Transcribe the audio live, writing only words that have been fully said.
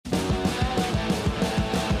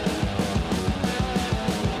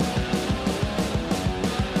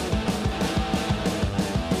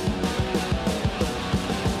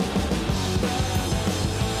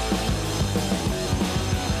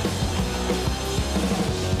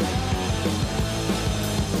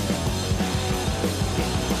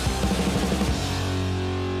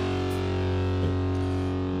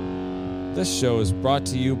This show is brought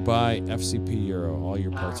to you by FCP Euro. All your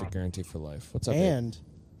parts are guaranteed for life. What's up, And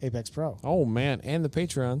Apex Pro. Oh, man. And the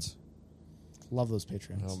Patreons. Love those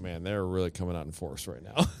Patreons. Oh, man. They're really coming out in force right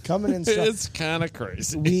now. Coming in strong. It's kind of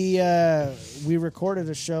crazy. We recorded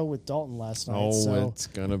a show with Dalton last night. Oh, so, it's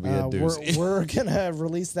going to be a doozy. We're going to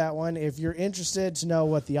release that one. If you're interested to know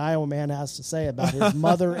what the Iowa man has to say about his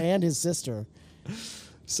mother and his sister.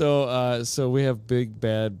 So we have big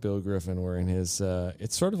bad Bill Griffin wearing his.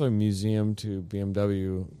 It's sort of a museum to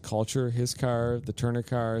BMW culture. His car, the Turner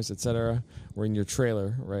cars, etc. We're in your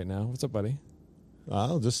trailer right now. What's up, buddy?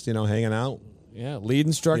 Well, just hanging out. Yeah, lead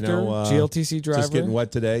instructor, GLTC driver. Just getting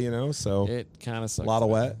wet today, so it kind of sucked. A lot of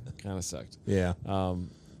wet. Kind of sucked. Yeah. But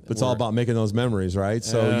it's all about making those memories, right?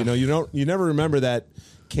 So you never remember that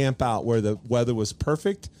camp out where the weather was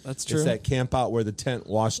perfect. That's true. It's that camp out where the tent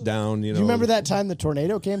washed down. Do you remember that time the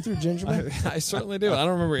tornado came through Gingerman? I certainly do. I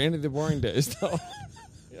don't remember any of the boring days though.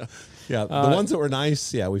 Yeah, the ones that were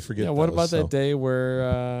nice. Yeah, we forget. Yeah, what about that day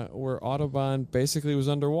where Autobahn basically was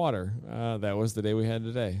underwater? That was the day we had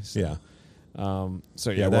today. So, yeah.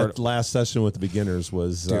 That last session with the beginners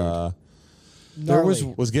was gnarly. Gnarly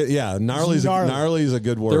is a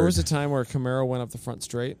good word. There was a time where a Camaro went up the front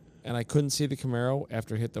straight, and I couldn't see the Camaro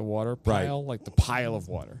after it hit the water pile, like the pile of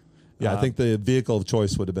water. Yeah, I think the vehicle of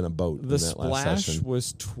choice would have been a boat. The in that last splash session.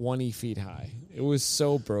 was 20 feet high. It was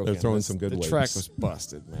so broken. They're throwing some good The waves. track was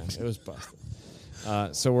busted, man. It was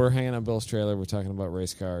busted. So we're hanging on Bill's trailer. We're talking about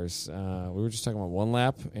race cars. We were just talking about one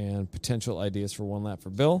lap and potential ideas for one lap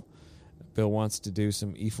for Bill. Bill wants to do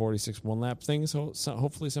some E46 one lap things,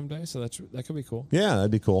 hopefully someday. So that could be cool. Yeah,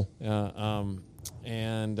 that'd be cool. So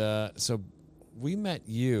we met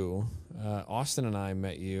you. Austin and I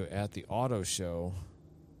met you at the auto show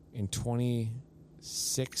in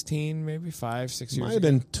 2016, maybe 5-6 years ago. Might have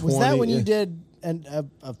been 20. Was that when you did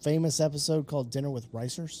a famous episode called Dinner with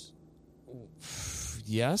Ricers?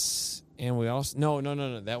 Yes, and we also no.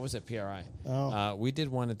 That was at PRI. Oh, we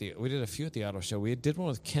did a few at the auto show. We did one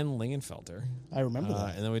with Ken Lingenfelter. I remember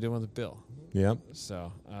that, and then we did one with Bill. Yep.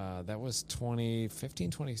 So that was 2015,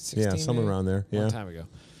 2016. Yeah, somewhere around there. Yeah, a long time ago.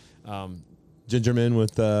 Gingerman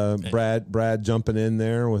with Brad jumping in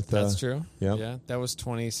there with. That's true. Yep. Yeah, that was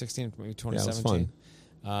 2016, maybe 2017. Yeah, it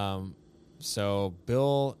was fun. So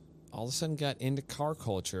Bill all of a sudden got into car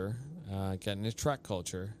culture, got into truck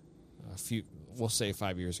culture. We'll say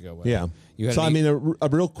 5 years ago. Whatever. Yeah. So, a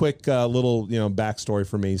real quick little, backstory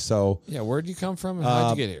for me. So, yeah, where'd you come from and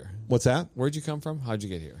how'd you get here? What's that? Where'd you come from? How'd you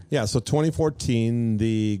get here? Yeah, so 2014,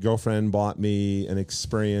 the girlfriend bought me an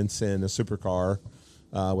experience in a supercar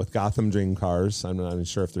with Gotham Dream Cars. I'm not even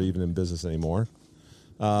sure if they're even in business anymore.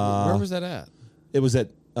 Where was that at? It was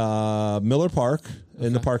at Miller Park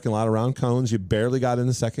in the parking lot around Cones. You barely got in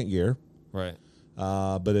the second gear. Right.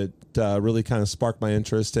 But it really kind of sparked my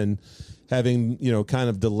interest in having, kind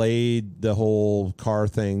of delayed the whole car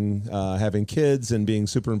thing, having kids and being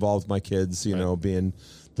super involved with my kids, being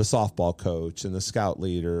the softball coach and the scout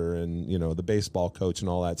leader and, the baseball coach and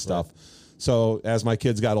all that stuff. Right. So as my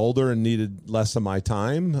kids got older and needed less of my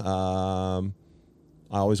time, I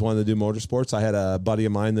always wanted to do motorsports. I had a buddy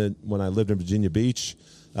of mine that when I lived in Virginia Beach,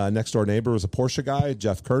 next door neighbor was a Porsche guy,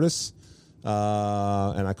 Jeff Curtis.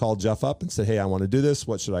 And I called Jeff up and said, hey, I want to do this.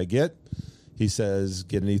 What should I get? He says,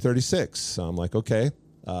 get an E36. So I'm like, okay.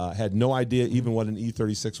 Had no idea even what an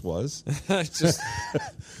E36 was. Just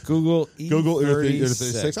Google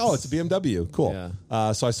E36. Oh, it's a BMW. Cool.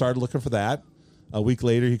 Yeah. So I started looking for that. A week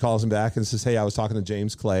later, he calls him back and says, hey, I was talking to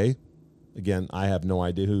James Clay. Again, I have no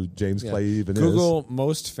idea who James Clay even is. Google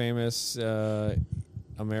most famous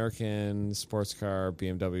American sports car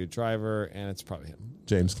BMW driver, and it's probably him.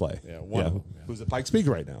 James Clay. Yeah, one of them. Yeah. Who's at Pikes Peak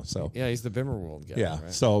right now. So yeah, he's the Bimmerworld guy. Yeah,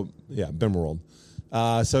 right? so Bimmerworld.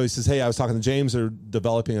 So he says, hey, I was talking to James. They're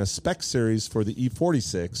developing a spec series for the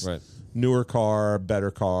E46. Right. Newer car,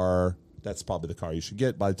 better car. That's probably the car you should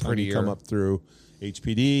get. By the time you come up through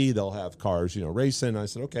HPD, they'll have cars, racing. I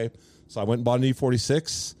said, okay. So I went and bought an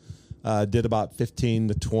E46. Did about 15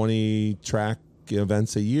 to 20 track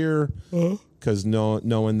events a year. Because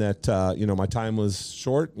knowing that, my time was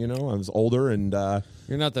short, I was older and...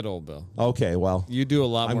 You're not that old, Bill. Okay, well... You do a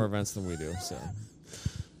lot more events than we do, so...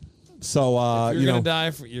 So, if you're going to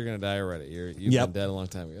die, you're going to die already. You've been dead a long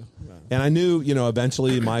time ago. Wow. And I knew,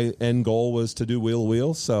 eventually my end goal was to do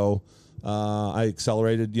wheel-to-wheel. So I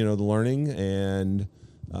accelerated, the learning and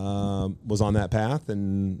was on that path.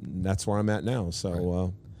 And that's where I'm at now.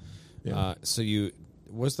 So,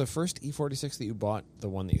 was the first E46 that you bought the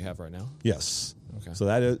one that you have right now? Yes. Okay.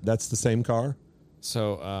 So that's the same car.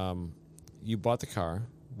 So you bought the car.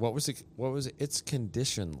 What was its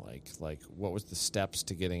condition like? Like, what was the steps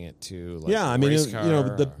to getting it to? Like, yeah, I mean,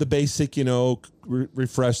 the basic,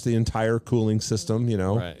 refresh the entire cooling system.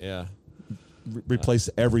 Right. Yeah. Replace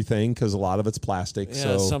everything because a lot of it's plastic. Yeah,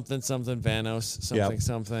 so something Vanos,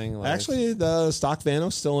 something. Like, actually, the stock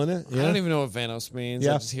Vanos still in it. Yeah. I don't even know what Vanos means.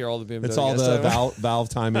 Yeah. I just hear all the BMW. It's all the valve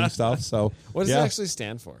timing stuff. So what does it actually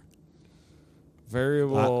stand for?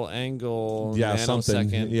 Variable angle. Something.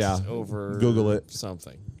 Yeah, over. Google it.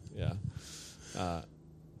 Something. Yeah.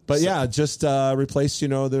 But just replace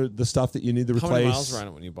the stuff that you need to replace. How many miles were on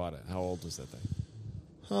it when you bought it? How old was that thing?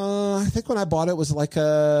 I think when I bought it was like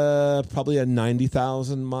probably a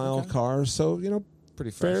 90,000 mile car. So,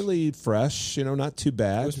 pretty fresh. Fairly fresh, not too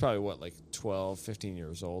bad. It was probably like 12, 15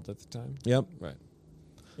 years old at the time. Yep. Right.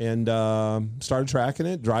 And started tracking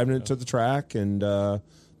it, driving it to the track and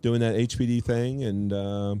doing that HPD thing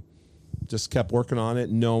and just kept working on it,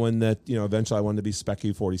 knowing that, eventually I wanted to be Spec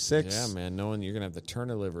E46. Yeah, man, knowing you're going to have the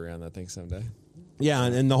Turner livery on that thing someday. Yeah,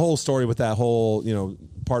 and the whole story with that whole,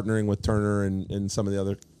 partnering with Turner and some of the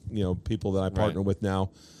other, people that I partner with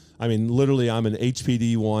now. I mean, literally, I'm an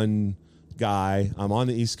HPD1 guy. I'm on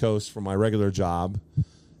the East Coast for my regular job,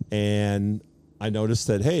 and I noticed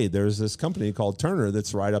that, hey, there's this company called Turner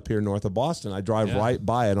that's right up here north of Boston. I drive right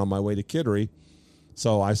by it on my way to Kittery.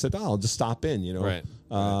 So I said, I'll just stop in, Right.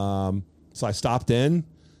 So I stopped in,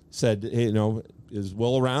 said, hey, is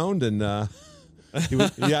Will around? And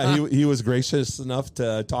he was gracious enough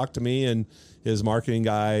to talk to me, and his marketing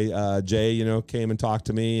guy Jay, came and talked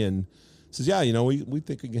to me and says, we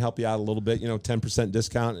think we can help you out a little bit, 10%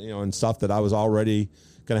 discount, and stuff that I was already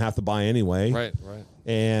going to have to buy anyway. Right.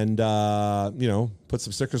 And put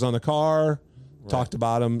some stickers on the car, talked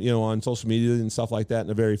about them, on social media and stuff like that in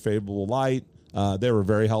a very favorable light. They were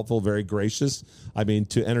very helpful, very gracious. I mean,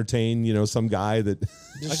 to entertain, some guy that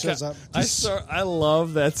Just shows up. I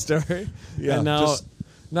love that story. Yeah, And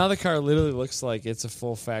now the car literally looks like it's a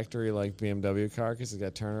full factory like BMW car because it's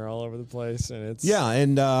got Turner all over the place, and it's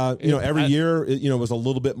every year it was a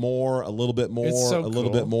little bit more, a little bit more, so a little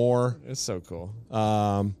cool. bit more. It's so cool.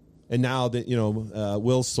 And now that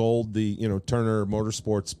Will sold the Turner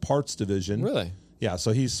Motorsports parts division. Really? Yeah,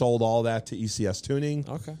 so he sold all that to ECS Tuning.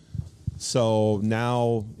 Okay. So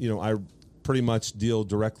now I pretty much deal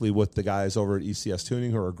directly with the guys over at ECS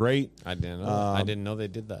Tuning, who are great. I didn't know. I didn't know they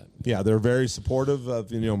did that. Yeah, they're very supportive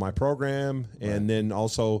of my program, and then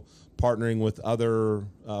also partnering with other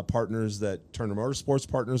partners that Turner Motorsports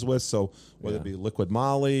partners with. So whether it be Liquid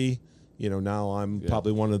Moly, now I'm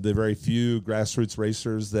probably one of the very few grassroots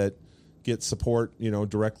racers that get support,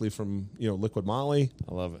 directly from Liquid Moly.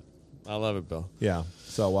 I love it, Bill. Yeah.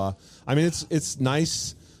 So I mean, it's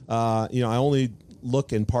nice. I only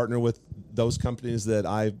look and partner with those companies that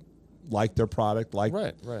I like their product, like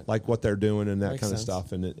what they're doing and that kind of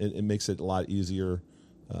stuff, and it makes it a lot easier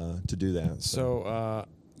to do that. So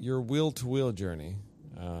your wheel-to-wheel journey,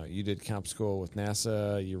 you did comp school with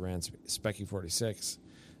NASA, you ran Spec E46.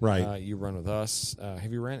 Right. You run with us.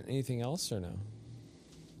 Have you ran anything else or no?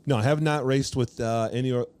 No, I have not raced with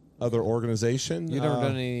any other organization. You've never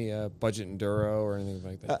done any budget enduro or anything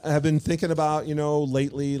like that? I have been thinking about,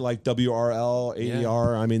 lately, like WRL, ADR.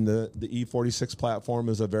 Yeah. I mean, the E46 platform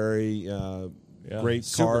is a very great car.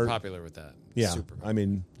 Super popular with that. Yeah. Super popular. I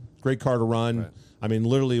mean, great car to run. Right. I mean,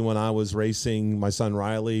 literally when I was racing my son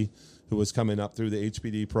Riley, who was coming up through the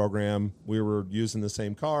HPD program, we were using the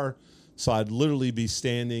same car. So I'd literally be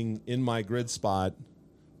standing in my grid spot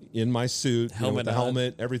in my suit, with the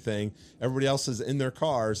helmet, everything. Everybody else is in their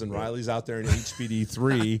cars, and Riley's out there in HPD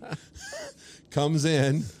 3, comes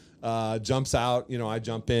in, jumps out. I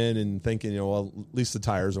jump in and thinking, well, at least the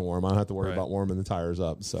tires are warm. I don't have to worry about warming the tires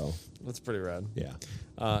up. So that's pretty rad.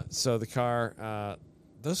 Yeah. So the car,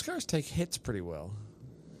 those cars take hits pretty well.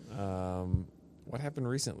 What happened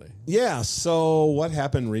recently? Yeah. So what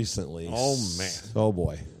happened recently? Oh man. Oh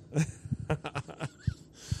boy.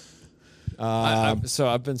 So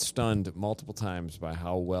I've been stunned multiple times by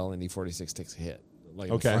how well an E46 takes a hit, like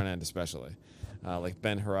the front end especially. Like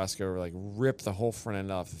Ben Harasko, ripped the whole front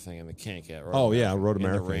end off the thing in the kink at Road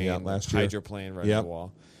America last year. Hydroplane right at the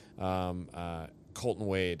wall. Colton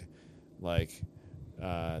Wade, the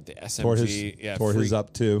SMG, tore his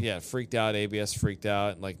up too. Yeah, freaked out. ABS freaked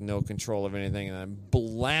out. No control of anything, and then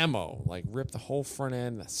blammo, ripped the whole front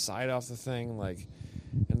end, the side off the thing,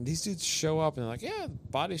 And these dudes show up and they're like, yeah,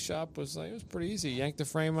 body shop was it was pretty easy. Yank the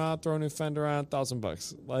frame out, throw a new fender on,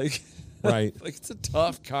 $1,000. Right. It's a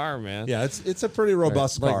tough car, man. Yeah, it's a pretty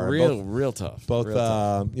robust car. Real tough. Both real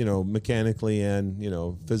tough. Mechanically and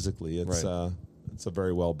physically. It's a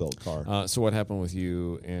very well built car. So what happened with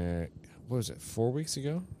you? what was it, 4 weeks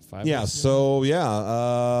ago? 5 Yeah. weeks ago?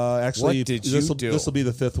 So actually, What did you do? This will be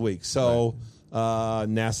the 5th week. So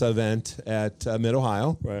NASA event at Mid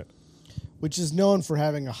Ohio. Right. Which is known for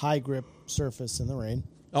having a high grip surface in the rain.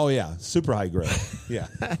 Oh yeah, super high grip. Yeah,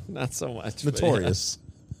 Not so much. but notorious.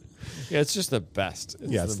 Yeah, it's just the best.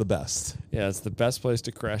 It's the best. Yeah, it's the best place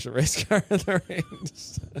to crash a race car in the rain.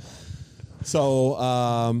 So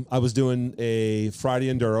I was doing a Friday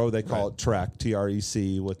Enduro. They call it Trek,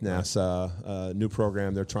 TREC, with NASA. New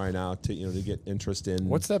program they're trying out to get interest in.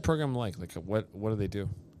 What's that program like? Like, what do they do?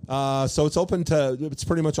 So it's open to. It's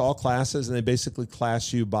pretty much all classes, and they basically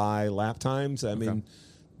class you by lap times. I mean,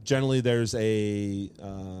 generally there's a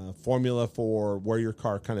formula for where your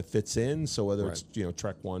car kind of fits in. So whether it's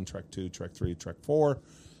Trek 1, Trek 2, Trek 3, Trek 4,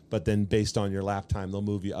 but then based on your lap time, they'll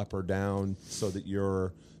move you up or down so that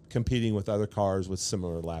you're competing with other cars with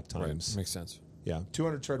similar lap times. Right. Makes sense. Yeah,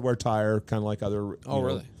 200 tread wear tire, kind of like other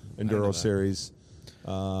really? Enduro series.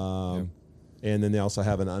 And then they also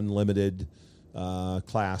have an unlimited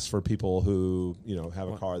class for people who have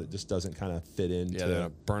a car that just doesn't kind of fit into. Yeah, they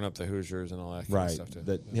don't burn up the Hoosiers and all that kind of stuff too.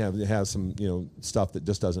 That it has some stuff that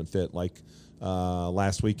just doesn't fit. Like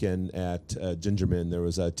last weekend at Gingerman, there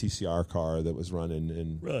was a TCR car that was running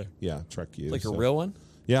in Trek U. Like a real one?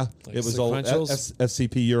 Yeah, Like it was old sequentials?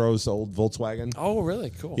 FCP Euro's old Volkswagen. Oh,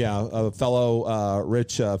 really? Cool. Yeah, a fellow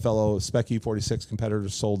Rich, fellow Spec E46 competitor,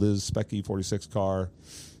 sold his Spec E46 car,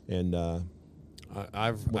 and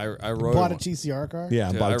I rode Bought a one. TCR car?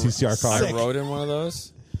 yeah, Dude, bought a TCR car. I rode in one of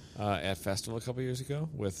those at Festival a couple years ago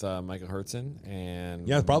with Michael Hertzen, and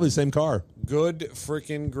Yeah, probably the same car. good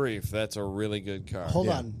freaking grief. That's a really good car. Hold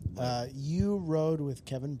on. You rode with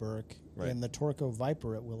Kevin Burke Right. in the Torco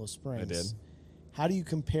Viper at Willow Springs. I did. How do you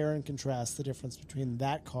compare and contrast the difference between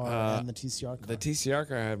that car and the TCR car? The TCR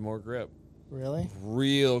car had more grip. Really?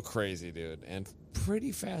 Real crazy, dude, and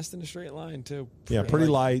pretty fast in a straight line too. Yeah, pretty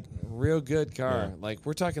light. Real good car. Yeah. Like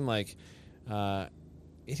we're talking like,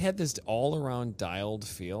 it had this all around dialed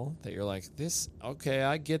feel that you're like, this okay,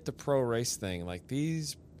 I get the pro race thing. Like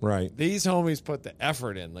these Right. homies put the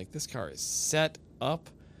effort in. Like this car is set up,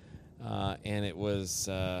 and it was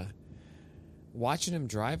watching him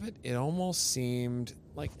drive it. It almost seemed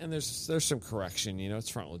like, and there's some correction. It's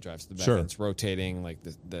front wheel drive to the back. Sure. And it's rotating. Like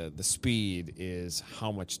the speed is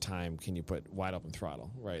how much time can you put wide open throttle.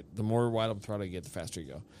 Right. The more wide open throttle you get, the faster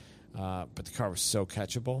you go. But the car was so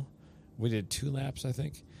catchable. We did 2 laps, I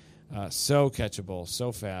think. So catchable,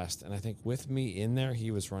 so fast, and I think with me in there,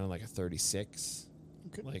 he was running like a 36.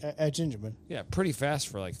 Like At Gingerman. yeah, pretty fast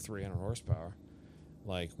for like 300 horsepower.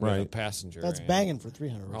 Like with a Right. passenger. That's and- banging for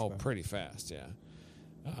 300 Oh, horsepower. pretty fast, yeah.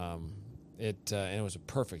 And it was a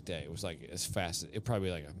perfect day. It was like as fast as it probably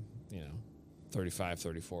like a 35,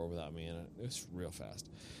 34 without me in it. It was real fast.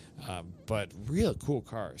 But real cool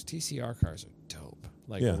cars. TCR cars are dope.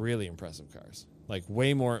 Like really impressive cars. Like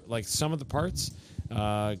way more. Like some of the parts,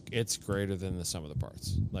 it's greater than the sum of the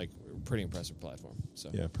parts. Like pretty impressive platform. So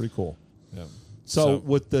Yeah, pretty cool. yeah. So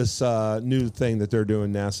with this new thing that they're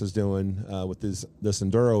doing, NASA's doing with this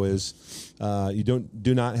Enduro is you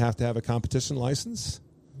do not have to have a competition license.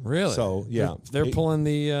 Really? So yeah, they're pulling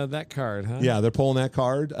the that card, huh? Yeah, they're pulling that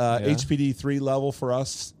card. HPD 3 level for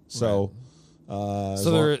us. So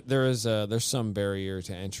So there's some barrier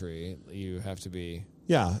to entry. You have to be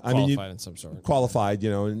qualified in some sort. Qualified,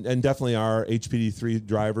 and definitely our HPD 3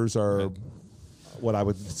 drivers are what I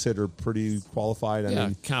would consider pretty qualified. I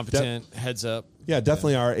mean, competent, heads up. Yeah,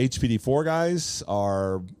 definitely our HPD 4 guys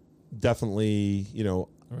are definitely,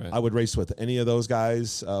 I would race with any of those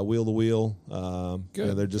guys, wheel to wheel.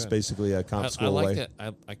 They're just basically a comp school I like away.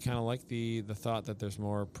 that. I kind of like the thought that there's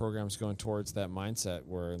more programs going towards that mindset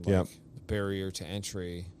where the barrier to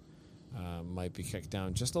entry might be kicked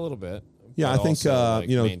down just a little bit. Yeah, but I think also,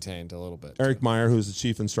 maintained a little bit. Eric Meyer, who's the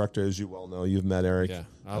chief instructor, as you well know, you've met Eric.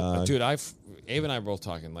 Yeah, dude, Abe and I were both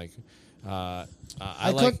talking like. I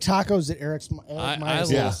cooked tacos at Eric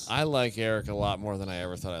Meyer's house. I like Eric a lot more than I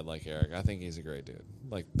ever thought I'd like Eric. I think he's a great dude.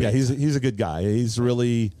 Like, he's a good guy. He's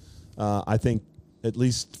really, I think, at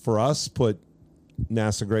least for us, put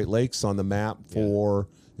NASA Great Lakes on the map for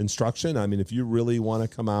instruction. I mean, if you really want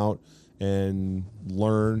to come out and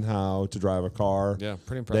learn how to drive a car,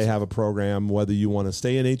 pretty impressive. They have a program. Whether you want to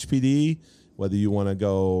stay in HPD, whether you want to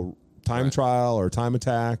go time trial or time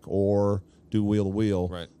attack, or do wheel to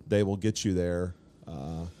wheel, they will get you there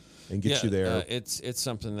and get you there. It's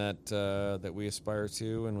something that we aspire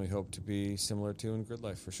to, and we hope to be similar to in grid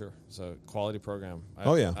life for sure. So quality program.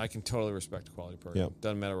 I can totally respect a quality program.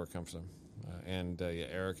 Doesn't matter where it comes from.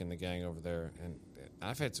 Eric and the gang over there, and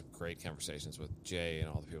I've had some great conversations with Jay and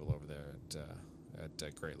all the people over there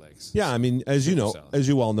at Great Lakes. Yeah, I mean, as you Super know, solid. as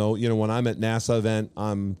you well know, when I'm at NASA event,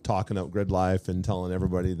 I'm talking up Grid Life and telling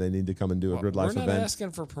everybody they need to come and do a Grid Life We're not event.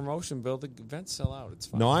 asking for promotion, Bill. The events sell out. It's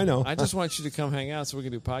fine. No, I know. I just want you to come hang out so we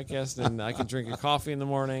can do podcasts and I can drink a coffee in the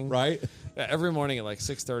morning. Right? Every morning at like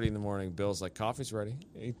 6:30 in the morning, Bill's like, "Coffee's ready."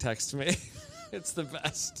 He texts me. It's the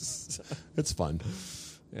best. It's fun.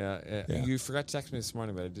 Yeah. Yeah. You forgot to text me this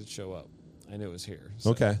morning, but I did show up. I knew it was here.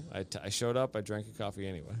 So Okay. I showed up. I drank a coffee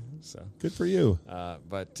anyway. So, Good for you.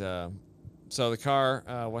 So the car.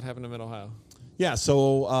 What happened to Mid Ohio? Yeah,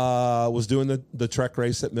 so was doing the Trek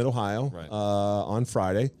race at Mid Ohio Right. on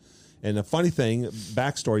Friday. And the funny thing,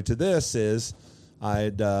 backstory to this is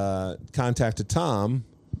I'd contacted Tom.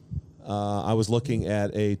 I was looking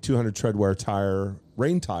at a 200 treadwear tire,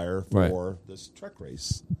 rain tire for this Trek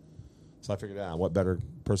race. So I figured out what better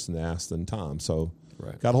person to ask than Tom. So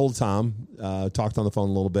got a hold of Tom, talked on the phone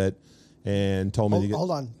a little bit, and told me to get... Hold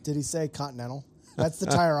on. Did he say Continental? That's the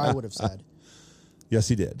tire I would have said. Yes,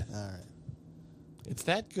 he did. All right. It's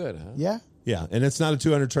that good, huh? Yeah. Yeah, and it's not a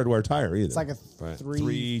 200 treadwear tire either. It's like a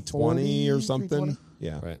 320 or something. 320?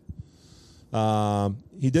 Yeah. Right.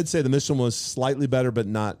 He did say the Michelin was slightly better, but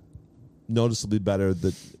not noticeably better. The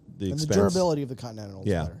And expense. the durability of the Continental is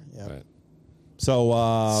Yeah. better. Yeah. Right. So,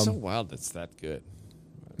 So wild that's that good.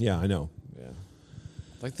 yeah, I know. Yeah.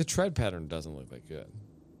 Like the tread pattern doesn't look that good.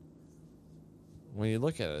 When you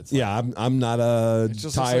look at it, it's Yeah, I'm not a It just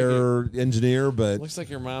looks tire engineer, but looks like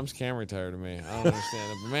your mom's Camry tire to me. I don't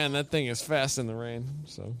understand it. But man, that thing is fast in the rain.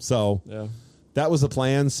 so Yeah. that was the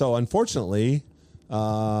plan. So unfortunately,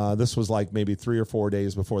 this was like maybe 3 or 4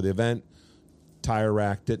 days before the event. Tire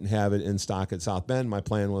Rack didn't have it in stock at South Bend. My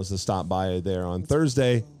plan was to stop by there on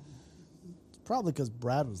Thursday. Probably because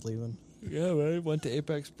Brad was leaving. Yeah, man. Went to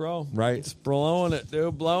Apex Pro. Right. It's blowing it,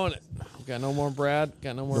 dude. Blowing it. Got no more Brad.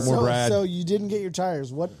 Got no more. No more So, Brad. so you didn't get your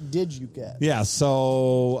tires. What did you get? Yeah,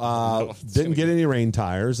 so it's didn't gonna get any rain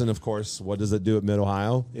tires, and of course, what does it do at Mid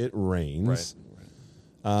Ohio? It rains. Right.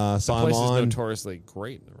 So The I'm place is on. notoriously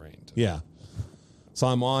great in the rain. Too. Yeah, so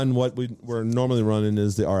I'm on what we're normally running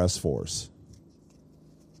is the RS4s.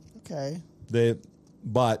 Okay.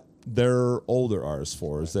 But they're older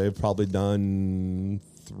RS4s. They've probably done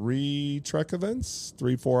 3 Trek events,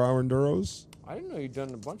 3 4-hour enduros. I didn't know you'd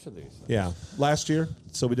done a bunch of these. Yeah, last year.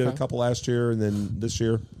 So we did a Okay. couple last year, and then this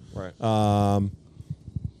year. Right.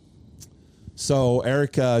 So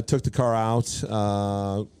Eric took the car out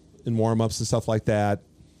in warm-ups and stuff like that.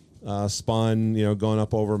 Spun, going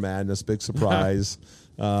up over Madness, big surprise.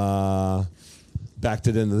 Backed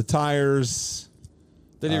it into the tires.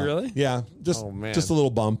 Did he really? Yeah, just Oh, man. just a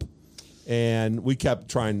little bump, and we kept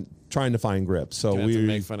trying to find grip. So Gonna we have to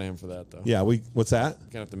make fun of him for that, though. yeah we what's that?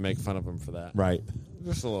 Gonna have to make fun of him for that. Right,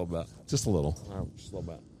 Just a little bit. just a little. Just a little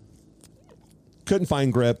bit. Couldn't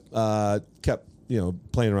find grip. Kept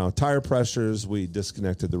playing around with tire pressures. We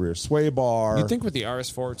disconnected the rear sway bar. You think with the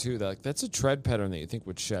RS4 too, that's a tread pattern that you think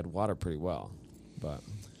would shed water pretty well, but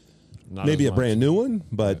not maybe as a much. brand new one,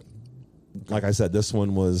 but like I said, this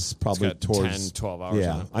one was probably got towards 10, 12 hours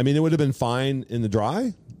Yeah, on it. I mean, it would have been fine in the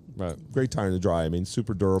dry. Right. Great tire in the dry. I mean,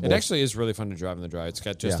 super durable. It actually is really fun to drive in the dry. It's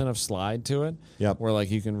got just Yeah. enough slide to it, Yep. where like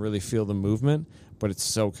you can really feel the movement, but it's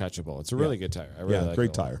so catchable. It's a really good tire. I really like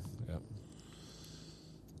great it a lot. tire. Yeah.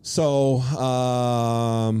 So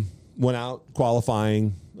went out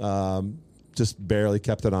qualifying, just barely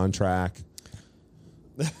kept it on track.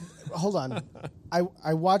 Hold on.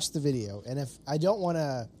 I watched the video, and if I don't want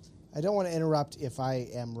to interrupt if I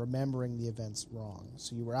am remembering the events wrong.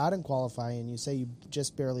 So you were out in qualifying, and you say you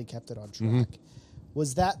just barely kept it on track. Mm-hmm.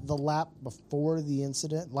 Was that the lap before the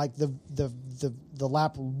incident? Like the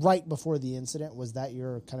lap right before the incident? Was that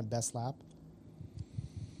your kind of best lap?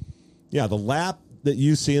 Yeah, the lap that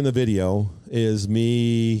you see in the video is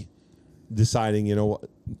me deciding, you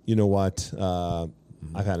know what,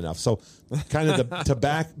 I've had enough. So kind of to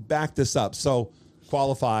back this up. So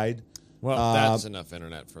qualified. Well, that's enough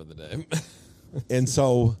internet for the day. And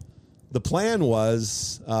so the plan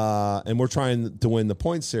was, and we're trying to win the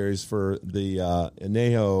point series for the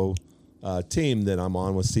Anejo team that I'm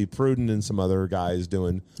on with Steve Pruden and some other guys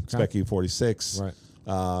doing Spec E46.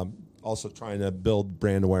 Right. Also trying to build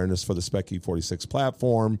brand awareness for the Spec E46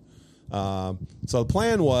 platform. So the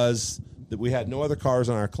plan was that we had no other cars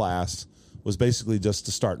in our class, was basically just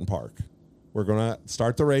to start and park. We're going to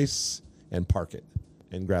start the race and park it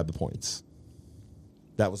and grab the points.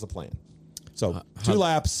 That was the plan. So 2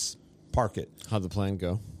 laps, park it. How'd the plan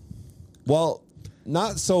go? Well,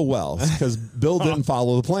 not so well because Bill didn't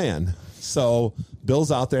follow the plan. So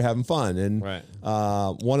Bill's out there having fun. And Right.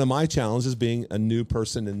 One of my challenges being a new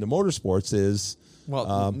person into motorsports is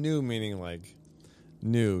Well, new meaning like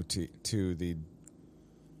new to the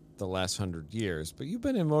the last 100 years, but you've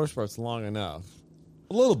been in motorsports long enough.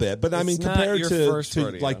 A little bit, but I mean, It's not compared your to first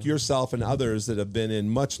rodeo. like yourself and others that have been in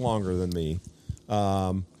much longer than me,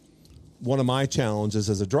 one of my challenges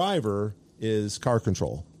as a driver is car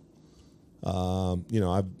control.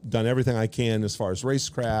 I've done everything I can as far as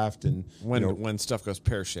racecraft and When stuff goes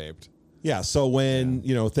pear-shaped. Yeah, so when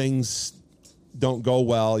things don't go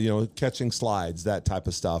well, catching slides, that type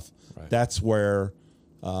of stuff, that's where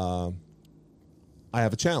I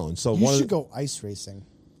have a challenge. So You should go ice racing.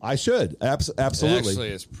 I should absolutely. It actually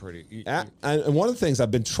is pretty. And one of the things I've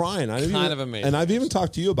been trying, Kind of amazing, and I've even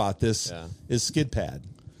talked to you about this, Yeah. is skid pad.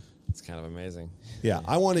 It's kind of amazing. Yeah,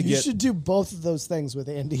 I want to You get. should do both of those things with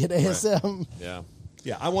Andy at ASM. Yeah.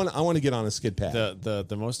 Yeah, I want to get on a skid pad.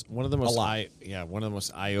 One of the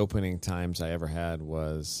most eye-opening times I ever had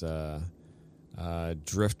was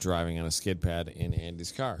drift driving on a skid pad in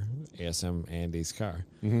Andy's car, ASM Andy's car.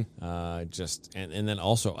 Mm-hmm. And then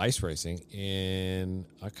also ice racing in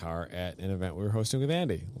a car at an event we were hosting with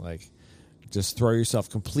Andy. Like, just throw yourself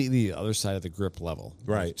completely the other side of the grip level.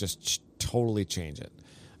 Right. Like, just totally change it.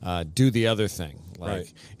 Do the other thing.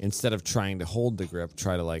 Like, instead of trying to hold the grip,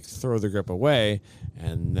 try to like throw the grip away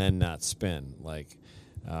and then not spin. Like,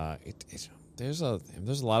 there's a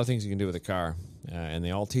lot of things you can do with a car, and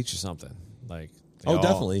they all teach you something. Like,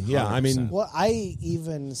 definitely. Yeah, 100%. I mean, Well, I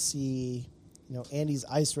even see, Andy's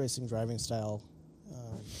ice racing driving style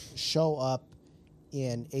show up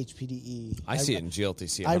in HPDE. I see it in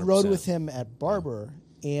GLTC. 100%. I rode with him at Barber,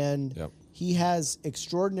 and Yep. he has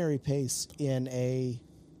extraordinary pace in an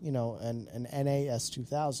NAS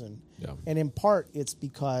 2000. Yeah. And in part, it's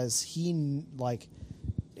because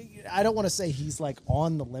I don't want to say he's like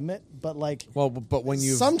on the limit, but like, but when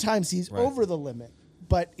you sometimes he's over the limit,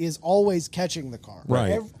 but is always catching the car.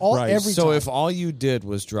 Right. Every so time. if all you did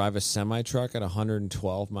was drive a semi truck at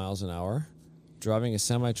 112 miles an hour, driving a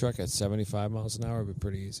semi truck at 75 miles an hour would be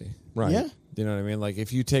pretty easy. right. Yeah. You know what I mean? Like,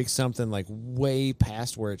 if you take something like way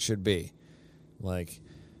past where it should be, like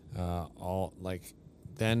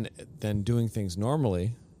then doing things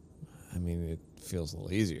normally, I mean, it feels a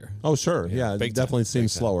little easier. Oh, sure. Yeah, it big definitely time,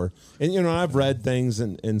 seems big time. slower. And, I've read things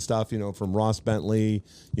and stuff, from Ross Bentley,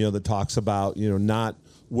 that talks about, not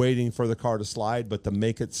waiting for the car to slide, but to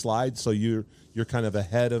make it slide. So you're kind of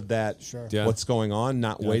ahead of that, Sure. Yeah. what's going on,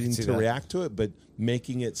 not Yeah, I waiting can see to that. react to it, but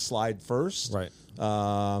making it slide first. Right.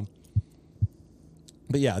 But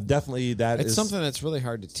yeah, definitely It's something that's really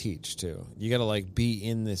hard to teach, too. You got to, like, be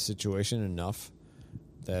in this situation enough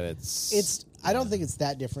that it's... I don't think it's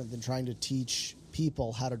that different than trying to teach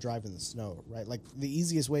people how to drive in the snow, right? Like, the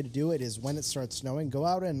easiest way to do it is when it starts snowing, go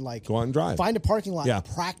out and drive. find a parking lot Yeah. and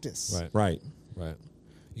practice. Right. Right.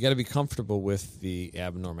 You got to be comfortable with the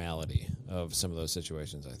abnormality of some of those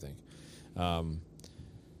situations, I think.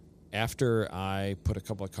 After I put a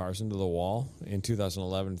couple of cars into the wall in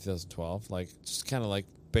 2011, 2012, just kind of like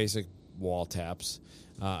basic wall taps,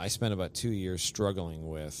 I spent about 2 years struggling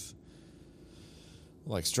with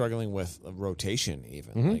rotation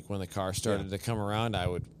even. Mm-hmm. Like, when the car started to come around, I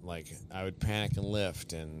would panic and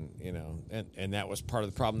lift, and and that was part of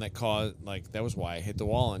the problem that caused, that was why I hit the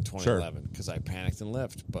wall in 2011, because I panicked and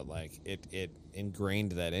lift. But it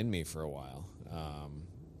ingrained that in me for a while,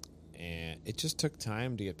 and it just took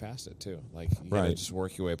time to get past it too. You gotta just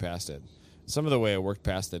work your way past it. Some of the way I worked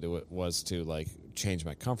past it was to change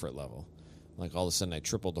my comfort level. Like, all of a sudden I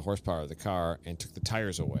tripled the horsepower of the car and took the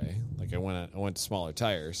tires away. Like, I went to smaller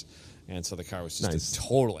tires, and so the car was just a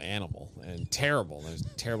total animal and terrible. It was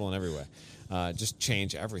terrible in every way. Just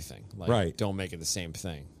change everything. Don't make it the same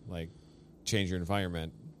thing. Change your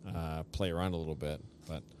environment, play around a little bit.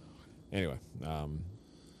 But anyway,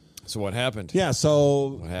 so what happened? Yeah,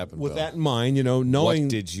 so What happened, with Bill? that in mind, knowing What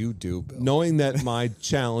did you do, Bill? knowing that my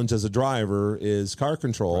challenge as a driver is car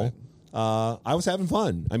control, I was having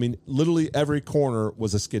fun. I mean, literally every corner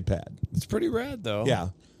was a skid pad. It's pretty rad, though. Yeah.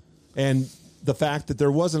 And the fact that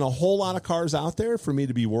there wasn't a whole lot of cars out there for me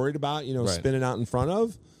to be worried about, spinning out in front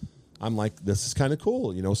of, I'm like, this is kind of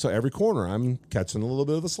cool, So every corner I'm catching a little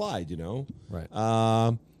bit of a slide,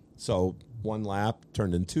 Right. So 1 lap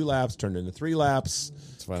turned into 2 laps, turned into 3 laps,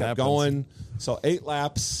 That's what kept happens. going. So 8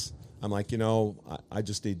 laps, I'm like, I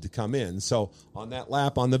just need to come in. So on that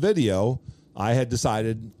lap on the video, I had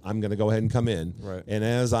decided I'm going to go ahead and come in. Right. And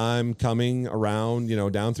as I'm coming around,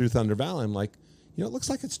 down through Thunder Valley, I'm like, it looks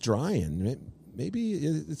like it's drying. Maybe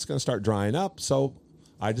it's going to start drying up. So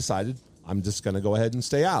I decided I'm just going to go ahead and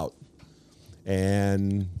stay out.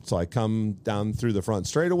 And so I come down through the front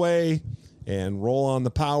straightaway and roll on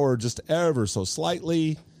the power just ever so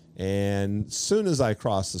slightly. And as soon as I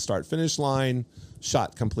cross the start-finish line,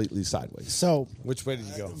 shot completely sideways. So Which way did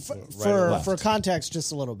you go? for context,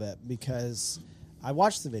 just a little bit, because I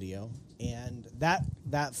watched the video, and that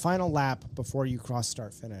final lap before you cross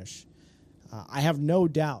start finish, I have no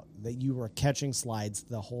doubt that you were catching slides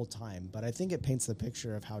the whole time, but I think it paints the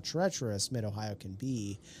picture of how treacherous Mid-Ohio can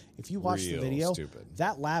be. If you watch the video,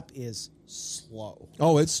 that lap is slow.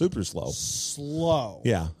 Oh, it's super slow. Slow.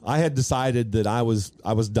 Yeah, I had decided that I was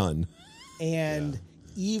done. And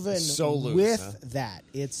even so loose, with that,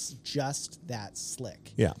 it's just that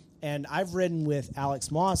slick. Yeah. And I've ridden with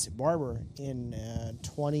Alex Moss at Barber in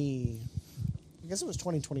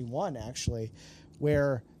 2021, actually,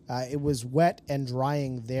 where it was wet and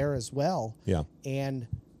drying there as well. Yeah. And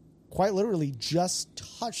quite literally just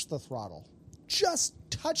touched the throttle. Just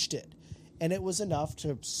touched it. And it was enough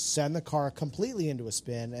to send the car completely into a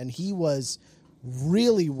spin. And he was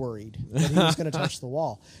really worried that he was going to touch the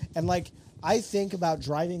wall. And, like, I think about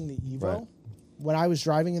driving the Evo when I was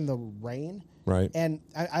driving in the rain. Right. And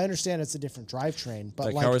I understand it's a different drivetrain. But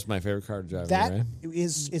that like, car was my favorite car to drive. That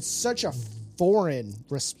it's such a foreign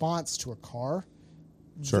response to a car.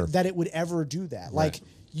 Sure. That it would ever do that. Like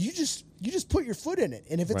you just put your foot in it,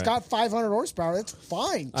 and if it's got 500 horsepower, that's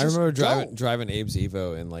fine. I remember driving Abe's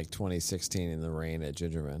Evo in like 2016 in the rain at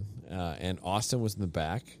Gingerman, and Austin was in the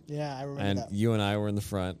back. Yeah, I remember and that. you and I were in the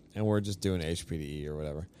front, and we're just doing HPDE or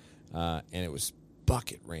whatever, and it was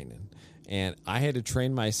bucket raining, and I had to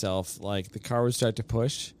train myself, like the car would start to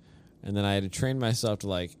push, and then I had to train myself to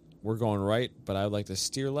like, we're going right, but I would like to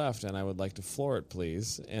steer left, and I would like to floor it,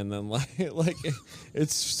 please. And then, like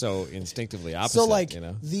it's so instinctively opposite. So, like, you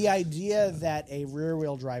know? the idea that a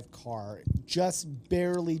rear-wheel drive car just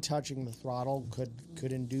barely touching the throttle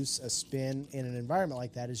could induce a spin in an environment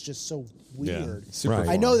like that is just so weird. Yeah, super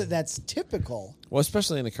I know that's typical. Well,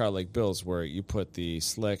 especially in a car like Bill's, where you put the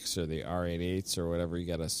slicks or the R88s or whatever you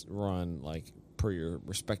got to run, like, per your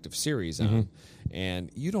respective series on,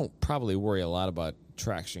 and you don't probably worry a lot about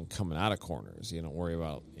traction coming out of corners. You don't worry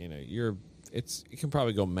about, you can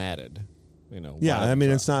probably go matted, Yeah, I mean,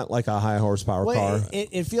 it's not like a high horsepower car.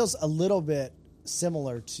 It feels a little bit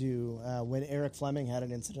similar to when Eric Fleming had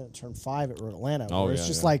an incident at Turn 5 at Road Atlanta, where it's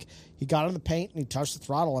just like he got on the paint and he touched the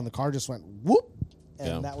throttle and the car just went whoop,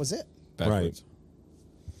 and that was it. Backwards. Right.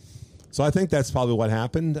 So I think that's probably what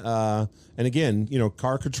happened. And again,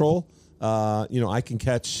 car control, I can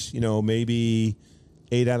catch, maybe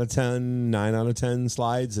 8 out of 10, 9 out of 10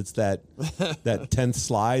 slides. It's that 10th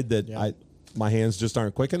slide that my hands just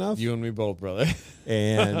aren't quick enough. You and me both, brother.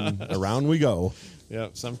 And around we go. Yeah,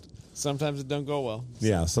 sometimes it don't go well.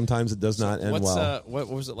 Yeah, sometimes it does not end well. What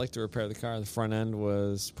was it like to repair the car? The front end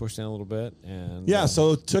was pushed in a little bit, and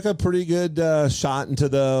so took a pretty good shot into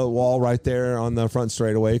the wall right there on the front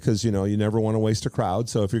straightaway because you never want to waste a crowd.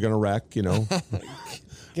 So if you're going to wreck,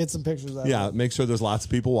 Get some pictures of it. Yeah, make sure there's lots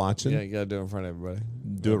of people watching. Yeah, you got to do it in front of everybody.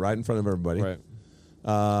 Do it right in front of everybody. Right.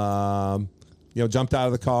 Jumped out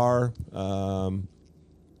of the car.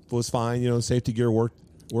 Was fine. Safety gear worked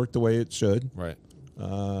the way it should. Right.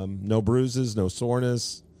 No bruises, no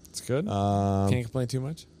soreness. It's good. Can't complain too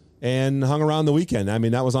much. And hung around the weekend. I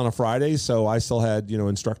mean, that was on a Friday, so I still had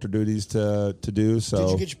instructor duties to do. So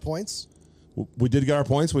did you get your points? We did get our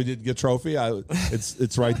points. We did get trophy.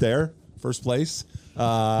 It's right there, first place.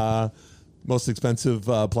 Most expensive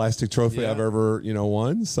plastic trophy I've ever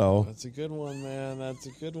won. So that's a good one, man. That's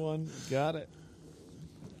a good one. Got it.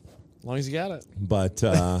 As long as you got it. But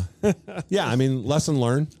I mean, lesson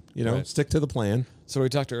learned. Stick to the plan. So we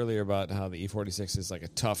talked earlier about how the E46 is like a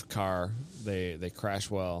tough car. They crash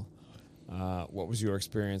well. What was your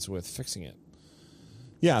experience with fixing it?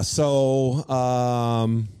 Yeah, so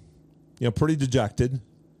pretty dejected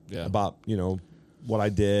about what I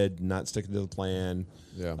did, not sticking to the plan.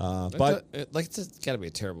 Yeah, but it's got to be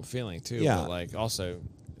a terrible feeling too. Yeah, but like also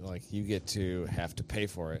like you get to have to pay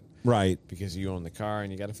for it, right? Because you own the car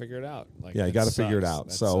and you got to figure it out. Like you got to figure it out.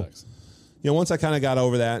 That so. Sucks. Once I kind of got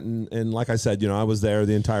over that, and like I said, I was there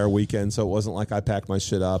the entire weekend, so it wasn't like I packed my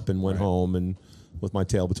shit up and went home and with my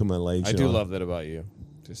tail between my legs. I do love that about you.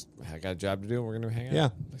 Just, I got a job to do, and we're going to hang out. Yeah.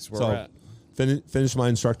 That's where we're at. Finished my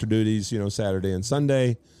instructor duties, Saturday and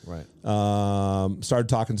Sunday. Right. Started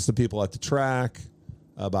talking to some people at the track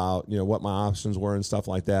about, what my options were and stuff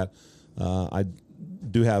like that. I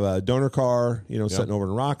do have a donor car, sitting over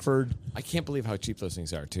in Rockford. I can't believe how cheap those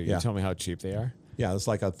things are, too. Yeah. You tell me how cheap they are? Yeah, it's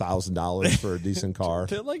like $1,000 for a decent car.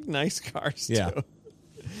 They're like nice cars, too. Yeah.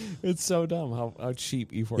 It's so dumb how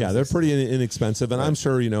cheap E46 Yeah, they're pretty inexpensive, and I'm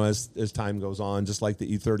sure, as time goes on, just like the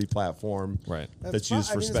E30 platform that's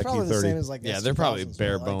used for Spec E30. The same as like they're probably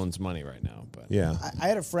bare bones money right now. But yeah. I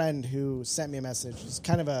had a friend who sent me a message. It's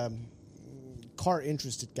kind of a car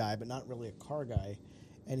interested guy, but not really a car guy.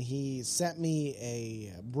 And he sent me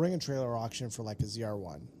a bring and trailer auction for like a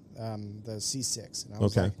ZR1, the C6. And I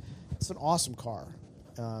was like, it's an awesome car.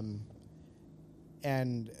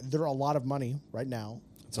 And they're a lot of money right now.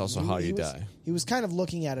 It's also how you die. He was kind of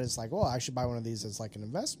looking at it as like, well, I should buy one of these as like an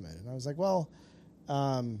investment. And I was like, well,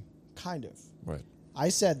 kind of. Right. I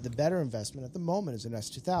said the better investment at the moment is an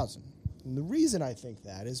S2000. And the reason I think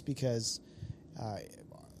that is because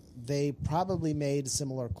they probably made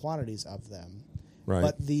similar quantities of them. Right.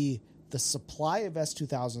 But the supply of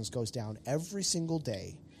S2000s goes down every single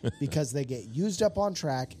day because they get used up on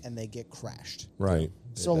track and they get crashed. Right.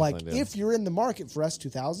 So, like, if you're in the market for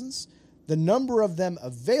S2000s, the number of them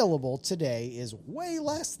available today is way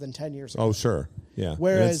less than 10 years ago. Oh, sure. Yeah.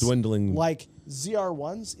 Whereas, and it's dwindling. like,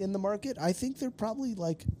 ZR1s in the market, I think they're probably,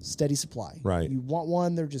 like, steady supply. Right. You want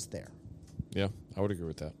one, they're just there. Yeah, I would agree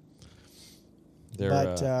with that.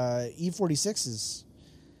 But E46 is,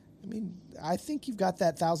 I mean, I think you've got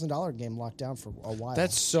that $1,000 game locked down for a while.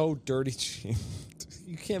 That's so dirty cheap.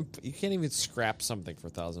 You can't even scrap something for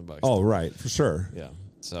 $1,000. Oh, right, for sure. Yeah.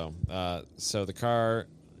 So the car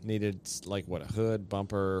needed like what, a hood,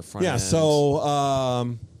 bumper, front end?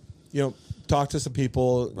 So talk to some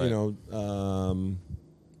people, Right.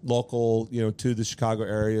 Local, to the Chicago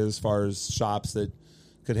area as far as shops that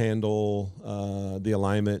could handle the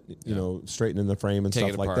alignment, straightening the frame and Take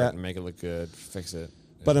stuff it like apart that. and make it look good, fix it.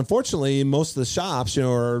 But unfortunately, most of the shops,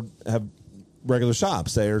 have regular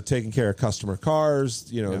shops. They are taking care of customer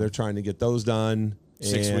cars. They're trying to get those done.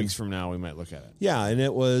 6 And- weeks from now, we might look at it. Yeah, and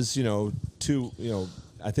it was,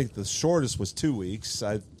 I think the shortest was 2 weeks.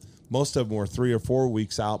 Most of them were 3 or 4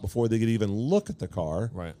 weeks out before they could even look at the car,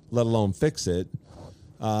 Right. let alone fix it.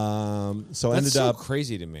 So That's ended so up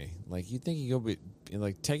crazy to me. Like, you think you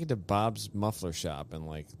go take it to Bob's muffler shop and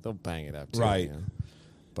like they'll bang it up too, Right.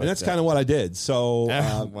 But and that's kind of what I did. So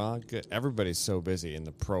well, good. Everybody's so busy in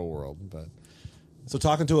the pro world, but so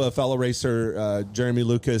talking to a fellow racer, Jeremy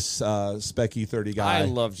Lucas, Spec E30 guy. I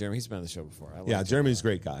love Jeremy. He's been on the show before. I love Jeremy. Jeremy's a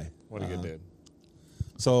great guy. What a good dude.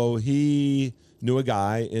 So he knew a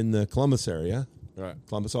guy in the Columbus area, Right.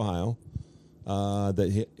 Columbus, Ohio, that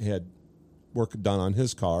he had work done on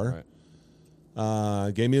his car.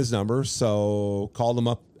 Right. Gave me his number, so called him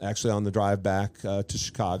up actually on the drive back to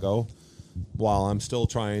Chicago while I'm still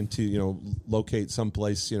trying to, locate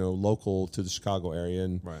someplace, local to the Chicago area,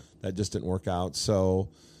 and Right. that just didn't work out. So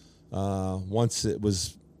once it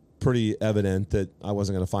was pretty evident that I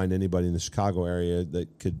wasn't going to find anybody in the Chicago area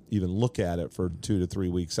that could even look at it for 2 to 3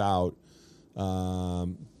 weeks out,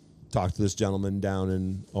 talked to this gentleman down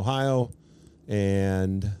in Ohio,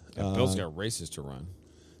 and Bill's got races to run.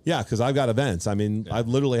 yeah, because I've got events. I mean, I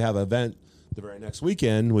literally have an event the very next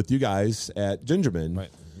weekend with you guys at Gingerman. Right.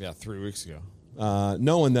 Yeah, 3 weeks ago.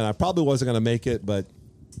 Knowing that I probably wasn't going to make it, but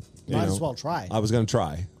Might as well try. I was going to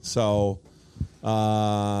try. So,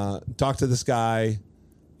 talked to this guy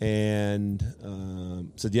and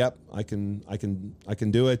said, "Yep, I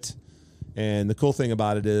can do it." And the cool thing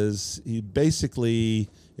about it is he basically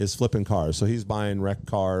is flipping cars. So he's buying wrecked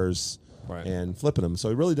cars Right. and flipping them. So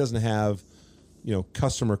he really doesn't have,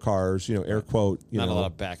 customer cars, air quote. Not a lot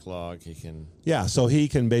of backlog. He can. Yeah, so he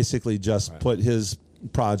can basically just put his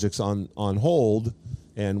projects on hold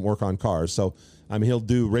and work on cars. So, I mean, he'll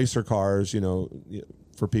do racer cars,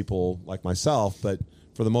 for people like myself, but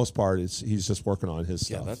for the most part, he's just working on his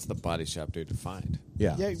Yeah, stuff. that's the body shop dude to find.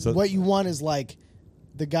 Yeah. Yeah, So, what you want is like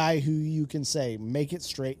the guy who you can say, make it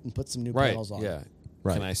straight and put some new Right. panels on. Yeah.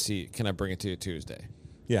 Right. Can I bring it to you Tuesday?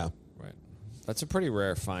 yeah. Right. That's a pretty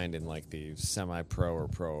rare find in like the semi-pro or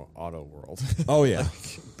pro auto world. Oh, yeah.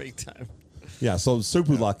 Big time. Yeah, so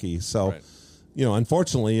super lucky. So, Right.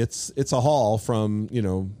 Unfortunately, it's a haul from,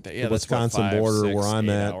 the that's what, Wisconsin 5, border 6, where I'm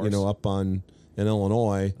 8 at, hours? up in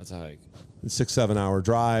Illinois. That's a hike. 6-7 hour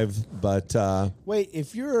drive, but Wait,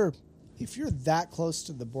 if you're that close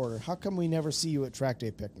to the border, how come we never see you at track day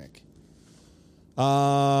picnic?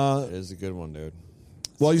 It is a good one, dude.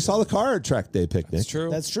 well, you saw the car at track day picnic. It's true.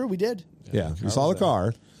 That's true. We did. Yeah, the you saw the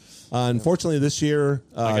car car. Unfortunately, this year,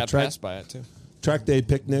 I got track, passed by it too. track day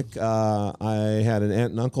picnic, I had an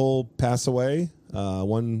aunt and uncle pass away.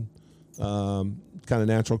 One kind of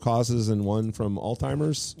natural causes, and one from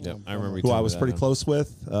Alzheimer's. Yeah, I remember. you Who told I me was that, pretty huh? close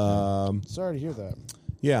with. Sorry to hear that.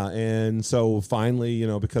 Yeah, and so finally,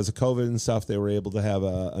 because of COVID and stuff, they were able to have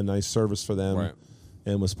a nice service for them, Right.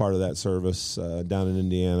 and was part of that service down in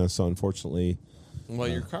Indiana. So unfortunately, Well,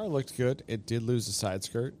 your car looked good. It did lose a side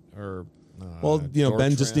skirt, or Ben door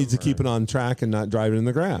just needs to trim, keep it on track and not drive it in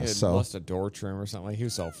the grass. It So lost a door trim or something. Like, he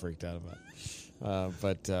was all freaked out about it.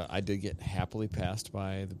 But I did get happily passed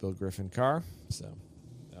by the Bill Griffin car. So,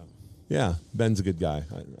 Yeah, Ben's a good guy.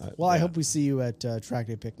 I hope we see you at Track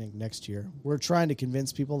Day Picnic next year. We're trying to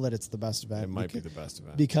convince people that it's the best event. It might be the best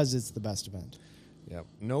event. Because it's the best event. Yep.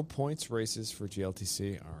 No points races for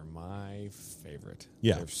GLTC are my favorite.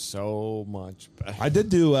 Yeah. They're so much better. I did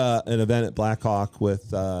do an event at Blackhawk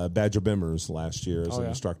with Badger Bimmers last year as an yeah?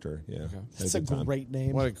 instructor. Yeah, Okay. That's a great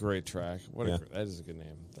name. What a great track. Yeah. That is a good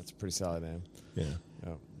name. That's a pretty solid name. Yeah.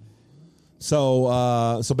 Yep.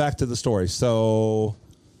 So back to the story. So,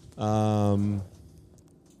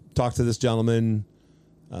 talked to this gentleman.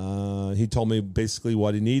 He told me basically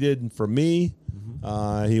what he needed from me.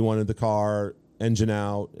 He wanted the car engine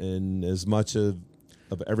out and as much of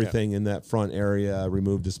everything in that front area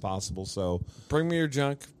removed as possible. So bring me your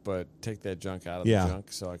junk, but take that junk out of the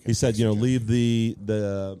junk. So I can. He said, fix your junk. leave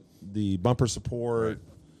the bumper support,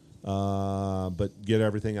 but get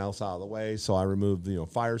everything else out of the way. So I removed the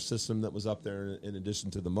fire system that was up there in addition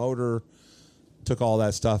to the motor. Took all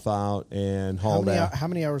that stuff out and hauled out. How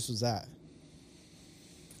many hours was that?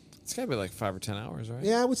 It's got to be like 5 or 10 hours, right?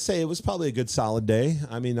 Yeah, I would say it was probably a good solid day.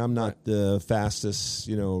 I mean, I'm not the fastest,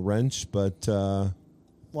 wrench, but...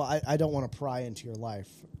 Well, I don't want to pry into your life.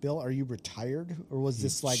 Bill, are you retired? Or was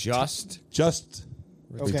this like... Just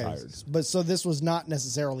retired. But so this was not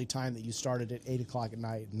necessarily time that you started at 8 o'clock at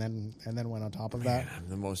night and then went on top of that? Man, I'm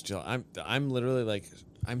the most jealous. I'm literally like...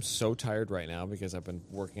 I'm so tired right now because I've been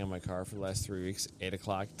working on my car for the last 3 weeks, 8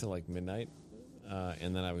 o'clock to like midnight.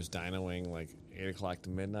 And then I was dynoing like 8 o'clock to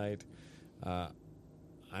midnight.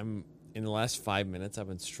 I'm in the last 5 minutes, I've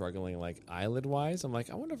been struggling like eyelid wise. I'm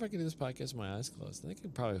like, I wonder if I could do this podcast with my eyes closed. I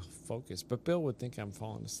could probably focus, but Bill would think I'm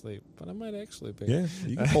falling asleep, but I might actually be. Yeah,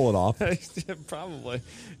 you can pull it off. Probably.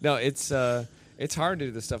 No, it's hard to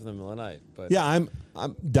do this stuff in the middle of the night. But yeah,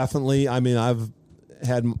 I'm definitely. I mean, I've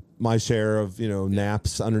had my share of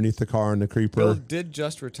naps underneath the car in the creeper. Bill did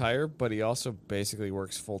just retire, but he also basically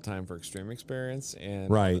works full time for Extreme Experience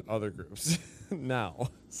and other groups now.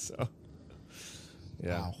 So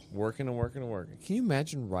yeah, wow. Working. Can you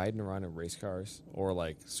imagine riding around in race cars or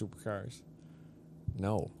like supercars?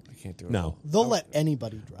 No, I can't do it. No, they'll let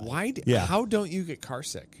anybody drive. Why? How don't you get car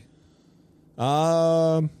sick?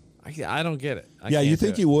 I don't get it. You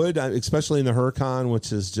think you would, especially in the Huracan,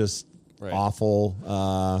 which is just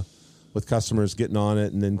awful. With customers getting on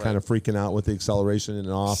it and then kind of freaking out with the acceleration and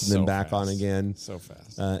off and then back on again. So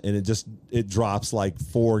fast. And it drops like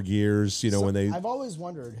 4 gears, when they... I've always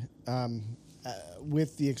wondered,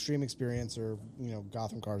 with the Extreme Experience or,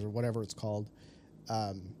 Gotham Cars or whatever it's called,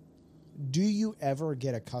 do you ever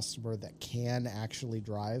get a customer that can actually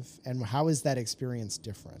drive? And how is that experience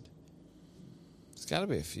different? It's got to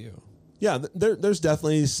be a few. Yeah, there's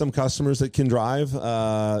definitely some customers that can drive.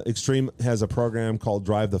 Extreme has a program called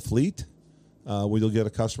Drive the Fleet, where you'll get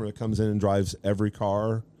a customer that comes in and drives every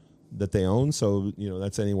car that they own. So,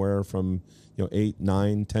 that's anywhere from, 8,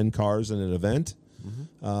 9, 10 cars in an event.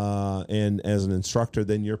 Mm-hmm. And as an instructor,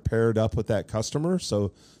 then you're paired up with that customer.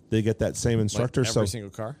 So they get that same instructor. Like every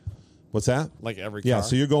single car? What's that? Like every car? Yeah,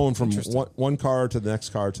 so you're going from one car to the next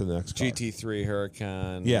car to the next car. GT3,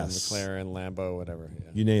 Huracan, McLaren, Lambo, whatever. Yeah.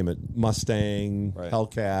 You name it. Mustang,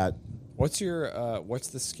 Hellcat. What's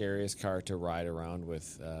the scariest car to ride around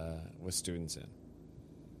with students in?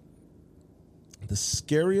 The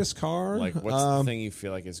scariest car? Like, what's the thing you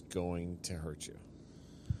feel like is going to hurt you?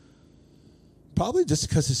 Probably just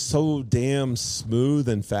because it's so damn smooth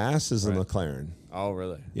and fast as a McLaren. Oh,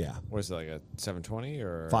 really? Yeah. What is it, like a 720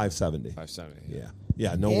 or 570? 570. Yeah.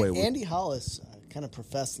 Yeah. No way. Andy Hollis kind of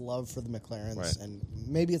professed love for the McLarens, and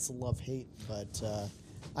maybe it's a love-hate, but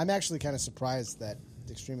I'm actually kind of surprised that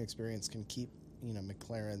the Extreme Experience can keep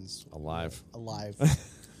McLarens alive.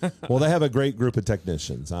 Well, they have a great group of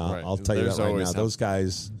technicians. I'll tell you that right now. Those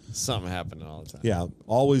guys, something happening all the time. Yeah,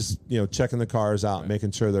 always checking the cars out,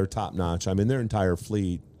 making sure they're top notch. I mean, their entire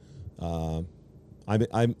fleet.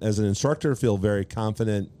 I'm as an instructor feel very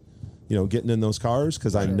confident, getting in those cars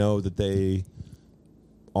because I know that they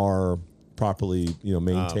are properly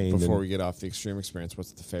maintained. Before we get off the Extreme Experience,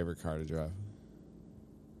 what's the favorite car to drive?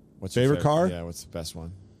 What's your favorite car? Yeah, what's the best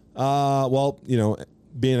one? Well,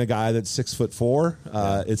 being a guy that's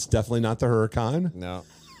 6'4", it's definitely not the Huracan. No.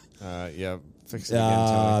 Fix it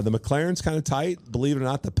again. The McLaren's kind of tight. Believe it or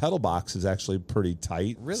not, the pedal box is actually pretty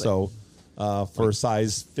tight. Really? So for a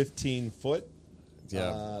size 15 foot,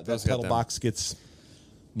 that pedal box gets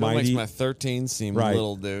mighty. Makes my 13 seem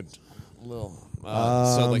little, dude. Little.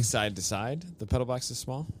 So like side to side, the pedal box is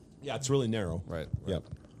small? Yeah, it's really narrow. Right. Yep.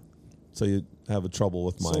 So you have a trouble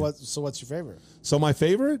with my... So what's your favorite? So my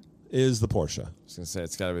favorite is the Porsche. I was going to say,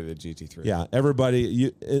 it's got to be the GT3. Yeah,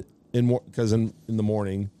 everybody... because in the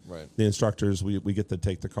morning, Right. the instructors we get to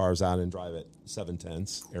take the cars out and drive at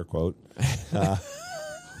 7/10, air quote.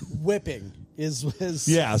 Whipping is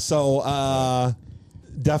Yeah, so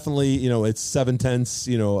definitely, it's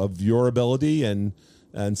 7/10, of your ability, and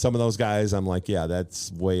some of those guys, I'm like, yeah,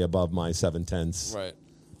 that's way above my 7/10. Right.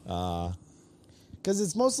 because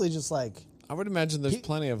it's mostly just like I would imagine there's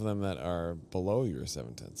plenty of them that are below your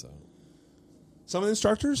 7/10. So Some of the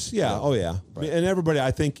instructors, yeah, oh yeah, Right. and everybody.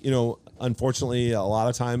 I think unfortunately, a lot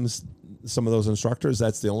of times, some of those instructors,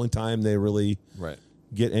 that's the only time they really right.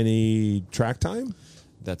 get any track time.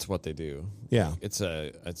 That's what they do. Yeah. It's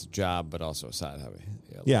a job, but also a side hobby.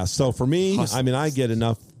 Yeah. So for me, Hustle. I mean, I get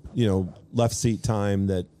enough, left seat time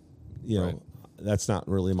that, Right. that's not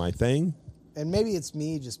really my thing. and maybe it's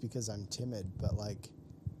me just because I'm timid, but like,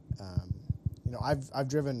 I've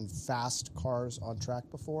driven fast cars on track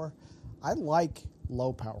before. I like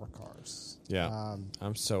low power cars. Yeah.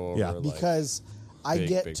 I'm so over yeah. like, Because I big,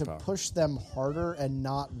 get big to power. push them harder and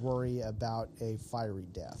not worry about a fiery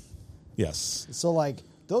death. Yes. So like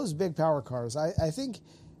those big power cars, I think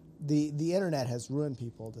the internet has ruined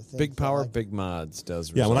people to think big that, power, like, big mods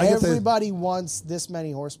does. Yeah, when result- I get the- everybody wants this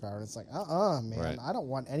many horsepower. And it's like, man, Right. I don't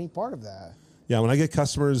want any part of that. Yeah. When I get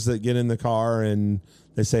customers that get in the car and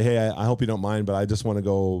they say, "Hey, I hope you don't mind, but I just want to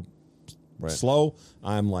go Right. slow,"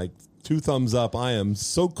 I'm like, 2 thumbs up. I am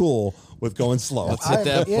so cool with going slow. Let's I'm hit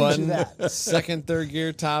that into button. that. Second, third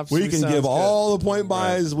gear tops. We can sounds give good. all the point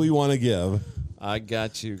buys we want to give. I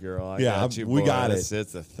got you, girl. I Yeah, got you. we boy. got it.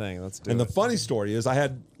 It's a thing. Let's do And it. the funny story is, I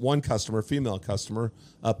had one customer, female customer,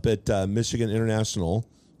 up at Michigan International.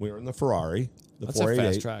 We were in the Ferrari, the That's a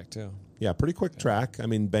 488. fast track too. Yeah, pretty quick track. I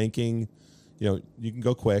mean, banking, you can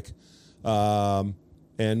go quick.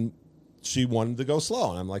 And she wanted to go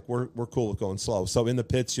slow, and I'm like, we're cool with going slow. So in the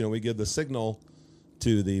pits, we give the signal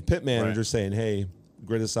to the pit manager Right. saying, "Hey,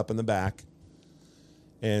 grid us up in the back."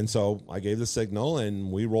 And so I gave the signal,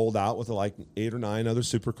 and we rolled out with like 8 or 9 other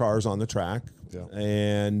supercars on the track. Yeah.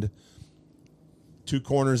 And 2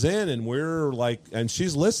 corners in, and we're like, and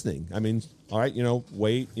she's listening. I mean, all right,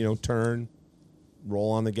 wait, turn,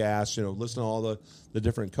 roll on the gas, listen to all the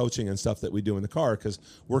different coaching and stuff that we do in the car, because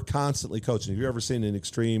we're constantly coaching. If you've ever seen an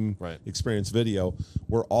extreme Right. experience video,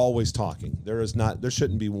 we're always talking. There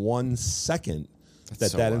shouldn't be 1 second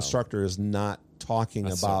That's so that wild. instructor is not talking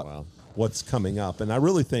That's so about wild. what's coming up. And I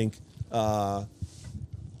really think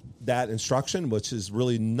that instruction, which is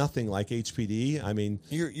really nothing like HPD. I mean,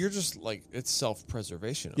 You're just like, it's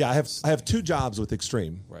self-preservation. yeah, I have 2 jobs with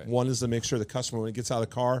Extreme. Right. One is to make sure the customer, when he gets out of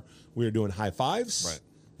the car, we are doing high fives Right.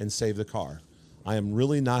 and save the car. I am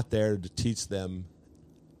really not there to teach them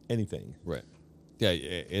anything. Right. Yeah,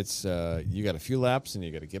 it's you got a few laps and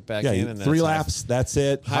you got to get back Yeah, in. And 3 that's laps, that's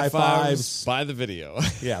it. High fives. Buy the video.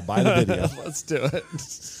 Yeah, buy the video. Let's do it.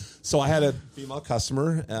 So I had a female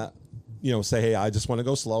customer, say, "Hey, I just want to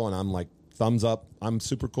go slow," and I'm like, thumbs up. I'm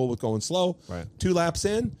super cool with going slow. Right. 2 laps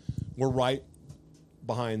in, we're right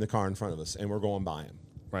behind the car in front of us, and we're going by him.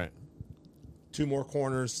 Right. 2 more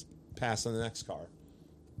corners, passing the next car.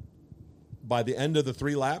 By the end of the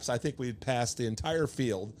 3 laps, I think we'd passed the entire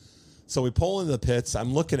field. So we pull into the pits.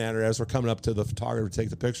 I'm looking at her as we're coming up to the photographer to take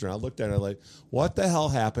the picture. And I looked at her like, "What the hell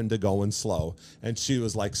happened to going slow?" And she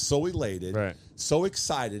was like so elated, Right. so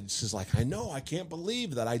excited. She's like, "I know, I can't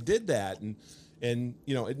believe that I did that." And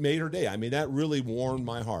it made her day. I mean, that really warmed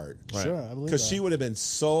my heart. Right. Sure, I believe Because that. she would have been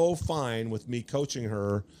so fine with me coaching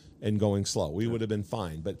her and going slow. We would have been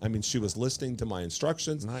fine. But, I mean, she was listening to my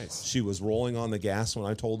instructions. Nice. She was rolling on the gas when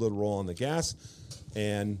I told her to roll on the gas.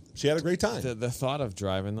 And she had a great time. The thought of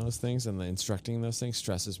driving those things and the instructing those things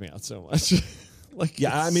stresses me out so much. Like, Yeah,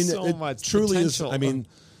 it's I mean, so it much truly potential. is. I mean,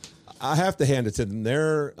 I have to hand it to them.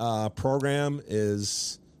 Their program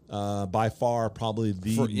is by far probably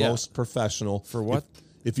the most professional. For what?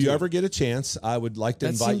 If you ever get a chance, I would like to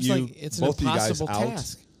That invite seems you, like it's an both of you guys, impossible out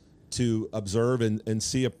task. to observe and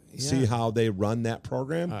see Yeah. how they run that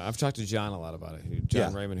program. I've talked to John a lot about it.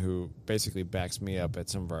 John Yeah. Raymond, who basically backs me up at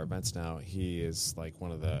some of our events now. He is like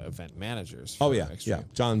one of the event managers. For Oh yeah, Extreme. yeah.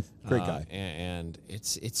 John, great guy. And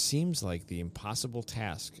it seems like the impossible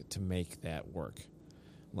task to make that work.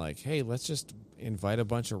 Like, hey, let's just invite a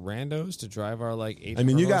bunch of randos to drive our like 800 I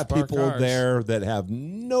mean, you got horsepower people cars. there that have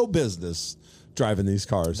no business driving these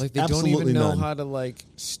cars. Like they Absolutely don't even know none. how to like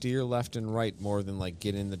steer left and right more than like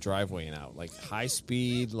get in the driveway and out. Like high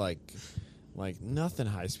speed, like nothing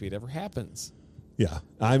high speed ever happens. Yeah,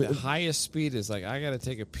 The highest speed is like, I got to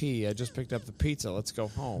take a pee. I just picked up the pizza. Let's go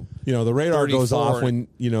home. The radar goes 34 off when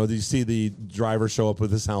you see the driver show up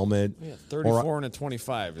with his helmet. Yeah, 34 and a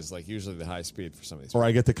 25 is like usually the high speed for some of these. Or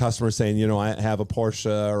I get the customer saying, I have a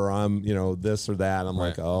Porsche, or I'm, this or that. I'm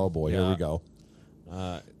like, oh boy, here we go.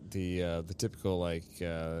 The typical like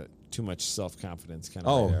too much self-confidence kind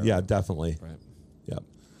of. Oh radar. yeah, definitely. Right. Yep.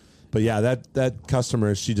 But yeah, that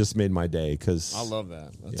customer, she just made my day because I love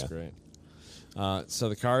that. That's great. So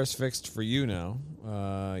the car is fixed for you now.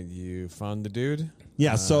 You found the dude.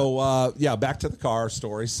 Yeah. So back to the car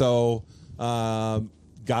story. So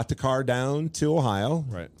got the car down to Ohio.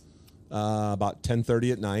 Right. About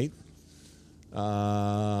 10:30 at night.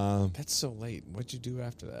 That's so late. What'd you do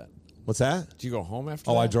after that? What's that? Did you go home after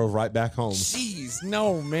Oh, that? I drove right back home. Jeez,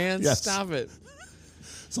 no, man. Yes. Stop it.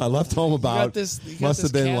 So I left home about you got must this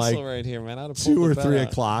have been castle like right here, man. I'd have 2 pulled or the 3 bed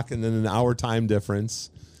out. o'clock, and then an hour time difference.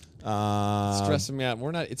 Stressing me out.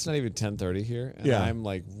 It's not even 10:30 here, and Yeah. I'm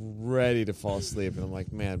like ready to fall asleep, and I'm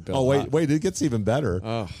like, man, Bill. Oh wait, it gets even better.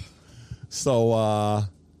 Oh, So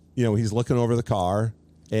he's looking over the car,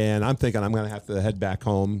 and I'm thinking I'm going to have to head back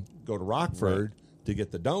home, go to Rockford to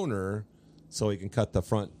get the donor, so he can cut the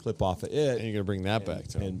front clip off of it, and you're gonna bring that back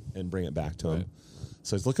to him. and bring it back to Right. him.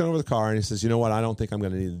 So he's looking over the car, and he says, "You know what? I don't think I'm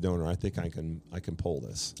going to need the donor. I think I can pull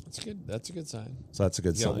this." That's good. That's a good sign. So that's a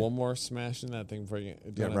good You got sign. one more smash in that thing before you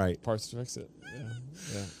do right. parts to fix it.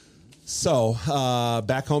 Yeah. So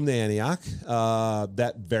back home to Antioch.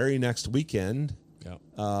 That very next weekend, Yeah.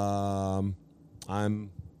 I'm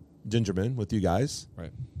Gingerman with you guys.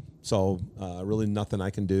 Right. So really nothing I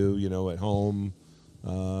can do, at home.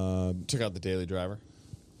 Took out the daily driver.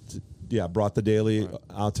 Brought the daily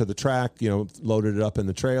out to the track, loaded it up in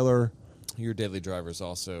the trailer. Your daily driver is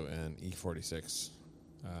also an E46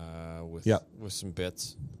 with some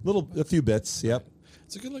bits. A few bits, yep.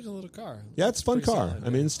 It's a good looking little car. Yeah, it's a fun Pretty car. solid, I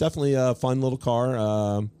mean, it's definitely a fun little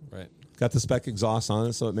car. Right. Got the Spec exhaust on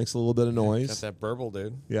it, so it makes a little bit of noise. Got that burble,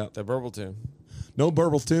 dude. Yeah. That burble tune. No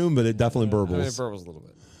burble tune, but it definitely I mean, burbles. it burbles a little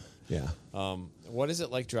bit. Yeah. What is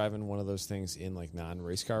it like driving one of those things in like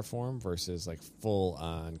non-race car form versus like full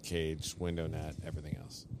on cage, window net, everything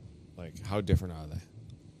else? Like, how different are they?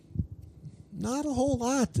 Not a whole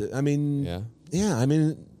lot. I mean, Yeah. I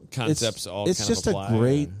mean, Concepts all it's kind just of a apply,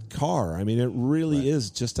 great and- car. I mean, it really is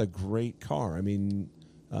just a great car. I mean,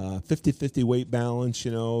 50-50 weight balance,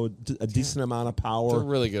 a decent amount of They're power.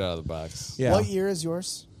 really good out of the box. Yeah. What year is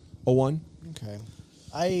yours? 01? Okay.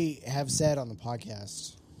 I have said on the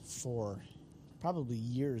podcast for probably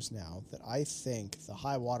years now that I think the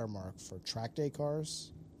high watermark for track day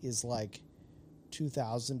cars is like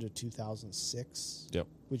 2000 to 2006. Yep.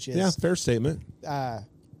 Which is Yeah, fair statement.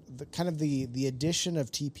 the addition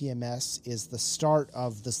of TPMS is the start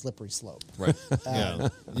of the slippery slope. Right. Yeah.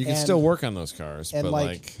 You can and- still work on those cars, And but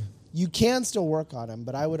like you can still work on them,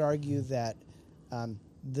 but I would argue that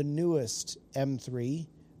the newest M3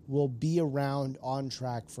 will be around on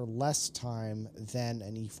track for less time than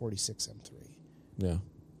an E46 M3 yeah,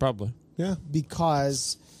 probably. Yeah.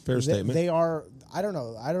 because Fair statement. they are. I don't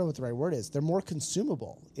know what the right word is. They're more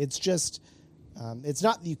consumable. It's just. It's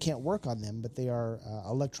not that you can't work on them, but they are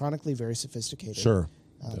electronically very sophisticated. Sure.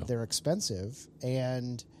 They're expensive,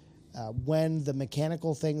 and when the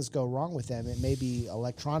mechanical things go wrong with them, it may be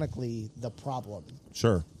electronically the problem.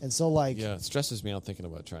 Sure. And so, like, Yeah, it stresses me out thinking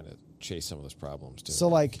about trying to chase some of those problems too.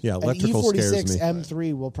 an electrical scares E46 me.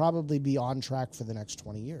 M3 will probably be on track for the next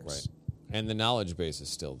 20 years. Right. And the knowledge base is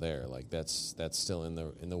still there. Like that's still in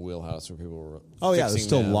the wheelhouse where people were. Oh, yeah, there's fixing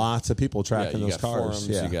still them. lots of people tracking you those got cars. Forums,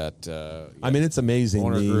 Yeah. You got. I mean, it's amazing.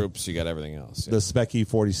 Owner the groups. You got everything else. Yeah. the Spec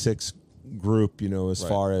E46 group, as Right.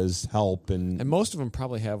 far as help and most of them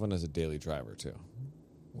probably have one as a daily driver too.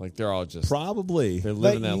 Like they're all just probably. they're But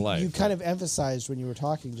living that life. you kind of emphasized when you were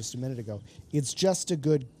talking just a minute ago, it's just a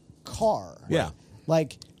good car. Yeah.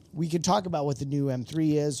 Like, we could talk about what the new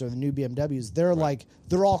M3 is or the new BMWs.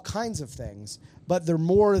 They're all kinds of things, but they're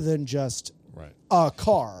more than just right. a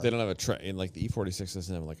car. They don't have like the E46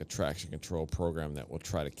 doesn't have like a traction control program that will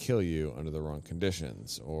try to kill you under the wrong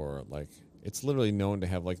conditions, or like it's literally known to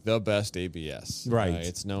have like the best ABS. Right.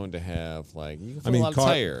 It's known to have like you can put I mean, a lot of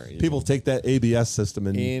tire. You people take that ABS system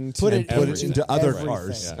and can Put into it everything. into other everything.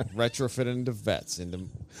 cars. Yeah, retrofit into vets.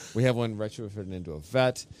 We have one retrofitted into a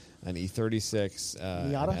vet, an E36.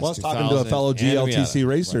 Miata? Well, I was talking to a fellow GLTC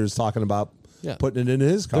racer talking about Yeah. putting it into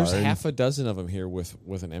his car. There's and, half a dozen of them here with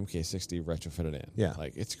an MK60 retrofitted in. Yeah.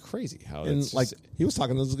 Like it's crazy how and it's like he was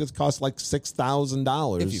talking, this could cost like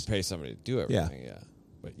 $6,000 if you pay somebody to do everything. Yeah.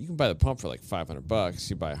 But you can buy the pump for like $500.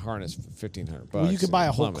 You buy a harness for $1,500. well, you could and buy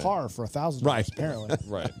a whole plumb it. car for $1,000, Right. apparently.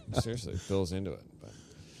 Right. Seriously, it bills into it.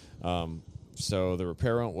 But, So the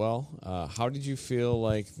repair went well. How did you feel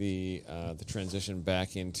like the transition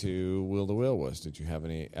back into wheel to wheel was? Did you have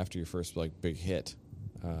any after your first like big hit?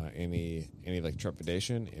 Any like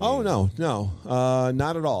trepidation? Oh no,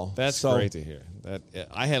 not at all. That's great to hear. That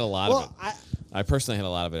I had a lot of it. I personally had a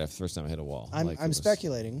lot of it after the first time I hit a wall. I'm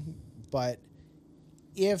speculating, but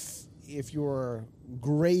if you're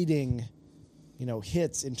grading,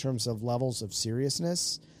 hits in terms of levels of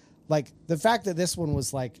seriousness, like the fact that this one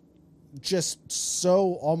was like just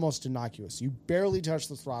so almost innocuous. You barely touched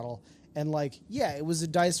the throttle, and it was a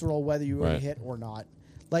dice roll whether you were going to hit or not.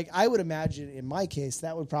 Like, I would imagine in my case,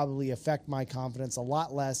 that would probably affect my confidence a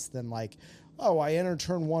lot less than I entered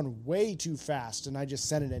turn one way too fast and I just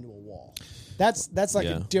sent it into a wall. That's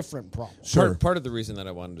a different problem. Sure. Part of the reason that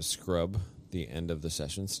I wanted to scrub the end of the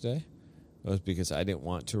sessions today was because I didn't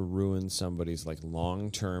want to ruin somebody's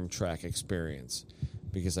long-term track experience,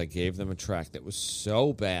 because I gave them a track that was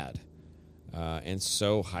so bad and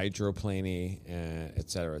so hydroplaney, et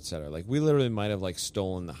cetera, et cetera. Like, we literally might have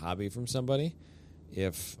stolen the hobby from somebody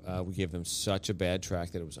if we gave them such a bad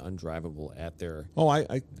track that it was undrivable at their... Oh,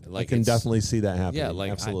 I can definitely see that happening.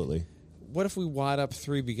 Yeah, absolutely. What if we wad up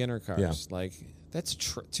 3 beginner cars? Yeah. That's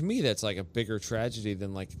to me, that's a bigger tragedy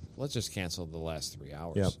than let's just cancel the last 3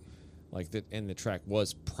 hours. Yep. And the track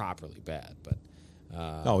was properly bad, but...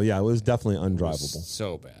 it was definitely undrivable.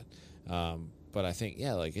 So bad. But I think,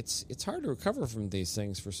 it's hard to recover from these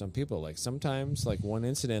things for some people. Sometimes, one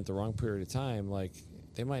incident, the wrong period of time,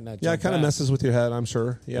 they might not. Yeah, it kind of messes with your head, I'm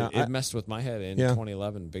sure. Yeah, it messed with my head in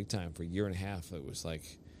 2011, big time, for a year and a half. It was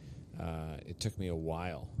it took me a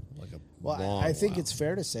while, I think it's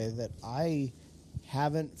fair to say that I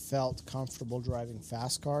haven't felt comfortable driving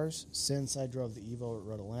fast cars since I drove the Evo at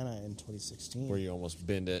Road Atlanta in 2016. Where you almost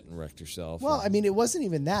binned it and wrecked yourself. Well, it wasn't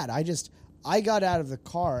even that. I got out of the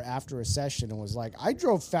car after a session and was I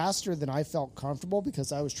drove faster than I felt comfortable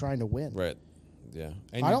because I was trying to win. Right. Yeah,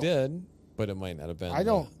 and you did. But it might not have been. I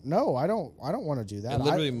don't know. I don't want to do that. It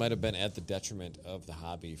literally might have been at the detriment of the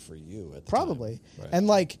hobby for you at the probably. time.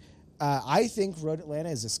 And I think Road Atlanta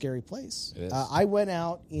is a scary place. It is. I went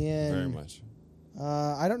out in very much.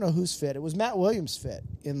 I don't know whose fit. It was Matt Williams' fit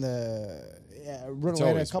in the Road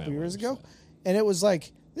Atlanta a couple years ago, and it was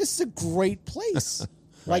this is a great place.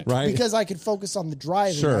 Right. Because I could focus on the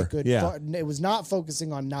driving. Sure. It was not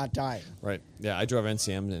focusing on not dying. Right. Yeah, I drove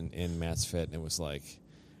NCM in Matt's fit, and it was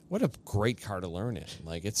what a great car to learn in.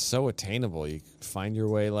 It's so attainable. You find your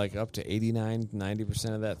way up to 89,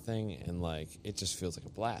 90% of that thing, and it just feels like a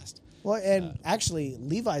blast. Well, and actually,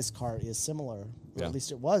 Levi's car is similar, or at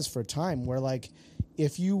least it was for a time, where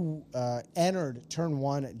if you entered turn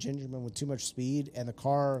one at Gingerman with too much speed and the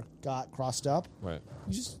car got crossed up, right,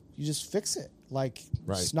 you just fix it.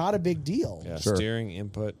 It's not a big deal. Yeah, sure. Steering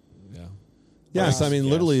input. Yeah. Yes,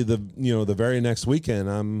 literally the very next weekend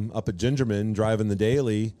I'm up at Gingerman driving the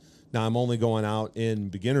daily. Now I'm only going out in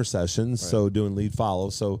beginner sessions, so doing lead follow,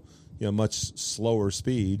 so much slower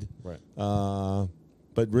speed. Right.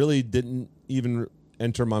 But really didn't even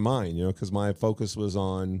enter my mind, because my focus was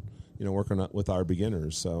on working with our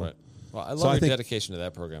beginners. So. Right. Well, I love your dedication to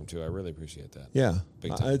that program too. I really appreciate that. Yeah,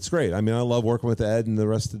 big time. It's great. I love working with Ed and the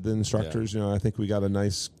rest of the instructors. I think we got a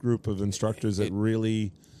nice group of instructors that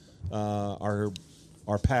really are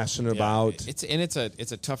passionate about.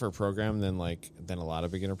 It's a tougher program than a lot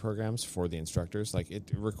of beginner programs for the instructors.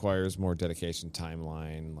 It requires more dedication,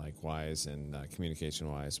 timeline wise, and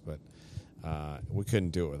communication wise. But we couldn't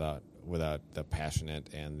do it without the passionate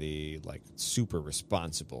and the super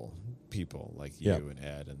responsible people like you and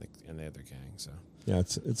Ed and the other gang. So yeah,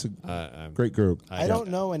 it's a great group. I don't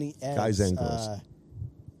know any Eds. Guys and girls.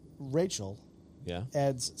 Rachel,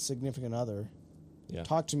 Ed's significant other,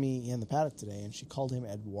 talked to me in the paddock today, and she called him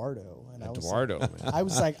Eduardo. And I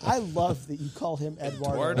was like, I love that you call him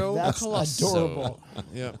Eduardo. That's adorable.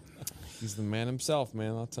 Yeah, he's the man himself,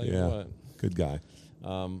 man. I'll tell you what. Good guy.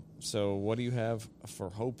 So what do you have for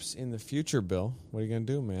hopes in the future, Bill? What are you going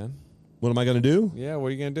to do, man? What am I going to do? Yeah, what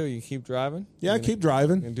are you going to do? You keep driving? Yeah, keep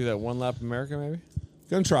driving. Going to do that one lap America, maybe?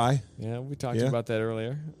 Going to try. Yeah, we talked about that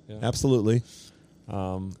earlier. Yeah. Absolutely.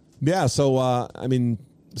 So driving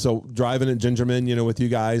at Gingerman, with you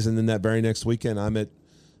guys, and then that very next weekend I'm at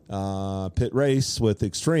Pit Race with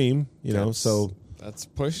Extreme, so that's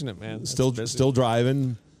pushing it, man. Still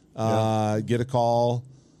driving. Get a call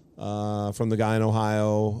from the guy in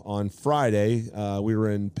Ohio on Friday. We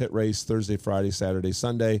were in Pit Race Thursday, Friday, Saturday,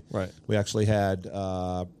 Sunday. Right. We actually had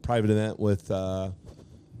a private event with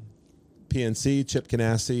PNC, Chip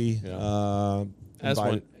Ganassi.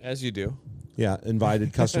 As you do. Yeah,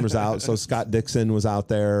 invited customers out. So Scott Dixon was out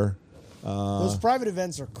there. Those private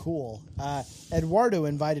events are cool. Eduardo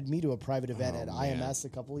invited me to a private event at IMS a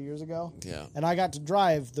couple of years ago. Yeah. And I got to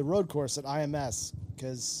drive the road course at IMS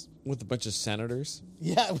because... With a bunch of senators.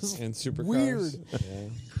 Yeah, it was and supercars. weird.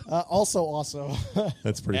 Also,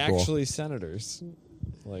 That's pretty cool. Actually, senators.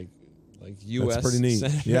 Like U.S. That's pretty neat.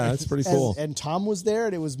 senators. Yeah, that's pretty cool. and Tom was there,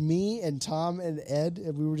 and it was me and Tom and Ed,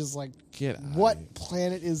 and we were just like, what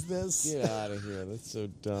planet is this? Get out of here. That's so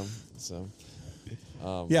dumb. So...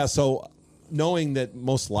 yeah, so knowing that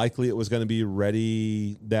most likely it was going to be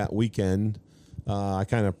ready that weekend, I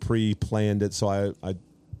kind of pre-planned it. So I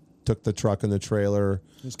took the truck and the trailer.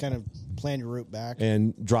 Just kind of plan your route back.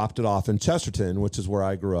 And dropped it off in Chesterton, which is where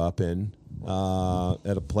I grew up in,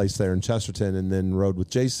 at a place there in Chesterton, and then rode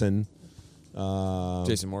with Jason.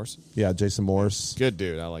 Jason Morse? Yeah, Jason Morse. Good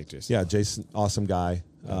dude. I like Jason. Yeah, Jason, awesome guy.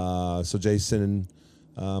 So Jason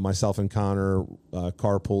and myself and Connor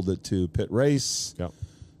carpooled it to Pit Race. Yep.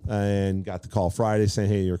 And got the call Friday saying,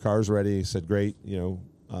 hey, your car's ready. He said, great,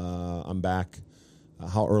 I'm back.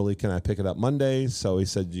 How early can I pick it up Monday? So he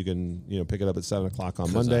said, you can, pick it up at 7 o'clock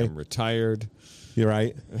on Monday. I'm retired. You're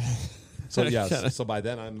right. So, so by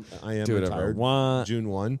then I am Do whatever I retired. want. June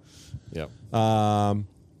 1. Yep.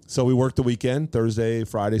 So we worked the weekend, Thursday,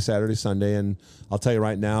 Friday, Saturday, Sunday. And I'll tell you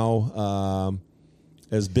right now,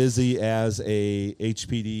 as busy as a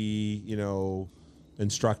HPD,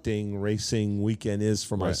 instructing racing weekend is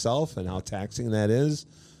for myself and how taxing that is,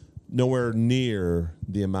 nowhere near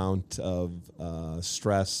the amount of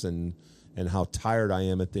stress and how tired I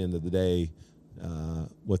am at the end of the day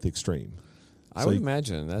with Extreme. I would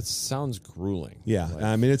imagine that sounds grueling. Yeah,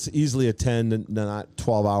 I mean it's easily a 10, not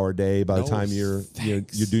 12-hour day. By the time you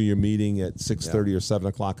do your meeting at 6:30 or 7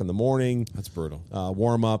 o'clock in the morning, that's brutal.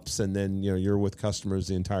 Warm ups, and then you're with customers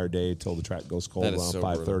the entire day till the track goes cold around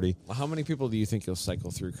 5:30. Well, how many people do you think you'll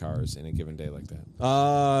cycle through cars in a given day like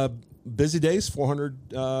that? Busy days, 400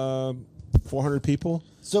 people.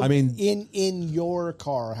 So, I mean, in your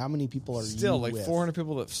car, how many people are still you like with? 400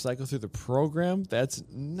 people that cycle through the program? That's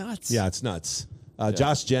nuts. Yeah, it's nuts.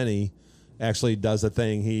 Josh Jenny actually does a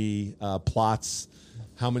thing. He plots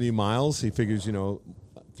how many miles. He figures,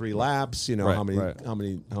 3 laps. How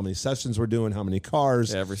many sessions we're doing, how many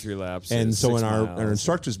cars. Yeah, every 3 laps. And so in our miles.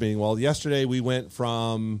 instructors meeting, yesterday we went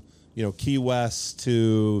from Key West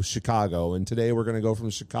to Chicago, and today we're going to go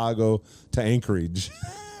from Chicago to Anchorage.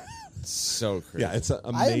 So crazy. Yeah, it's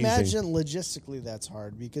amazing. I imagine logistically that's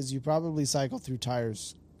hard because you probably cycle through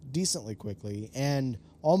tires decently quickly, and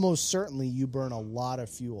almost certainly you burn a lot of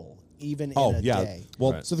fuel, even in a day.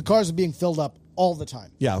 Well, so the cars are being filled up all the time.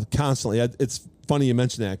 Yeah, constantly. It's funny you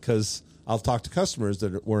mention that because I'll talk to customers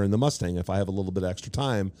that were in the Mustang if I have a little bit of extra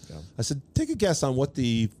time. Yeah. I said, take a guess on what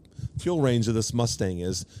the fuel range of this Mustang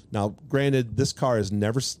is. Now, granted, this car has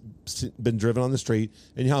never been driven on the street,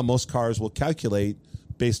 and how most cars will calculate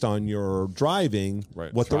based on your driving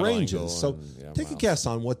what the range is. So take a guess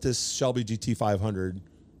on what this Shelby GT500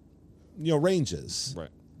 range is. Right.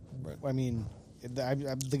 I mean,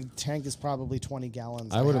 the tank is probably 20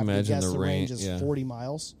 gallons. I would imagine the range is 40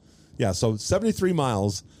 miles. Yeah, so 73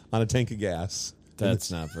 miles on a tank of gas.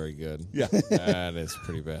 That's not very good. Yeah. That is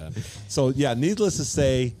pretty bad. So, needless to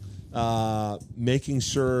say, making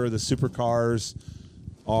sure the supercars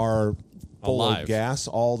are full of gas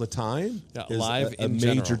all the time is a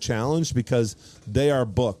major challenge because they are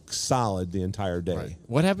booked solid the entire day. Right.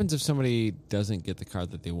 What happens if somebody doesn't get the car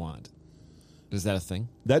that they want? Is that a thing?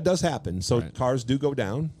 That does happen. So cars do go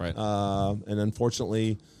down. Right. And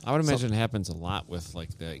unfortunately... I would imagine it happens a lot with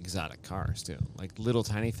like the exotic cars too. Like little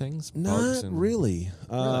tiny things. Not really.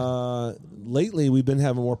 Lately, we've been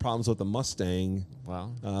having more problems with the Mustang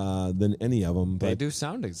than any of them. But they do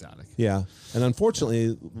sound exotic. Yeah. And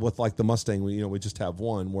unfortunately, with like the Mustang, we just have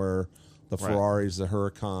one where the Ferraris, the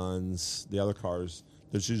Huracans, the other cars,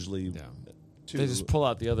 there's usually two. They just pull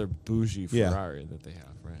out the other bougie Ferrari that they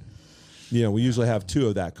have, right? We usually have 2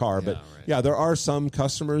 of that car. But there are some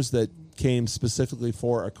customers that came specifically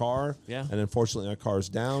for a car. Yeah. And unfortunately, our car's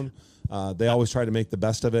down. They always try to make the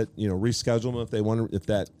best of it. Reschedule them if they want. If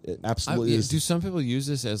that absolutely is. Do some people use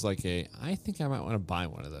this as like I think I might want to buy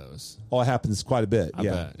one of those. Oh, it happens quite a bit. I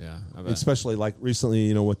bet. Especially like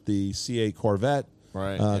recently, with the C8 Corvette.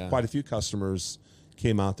 Right. Quite a few customers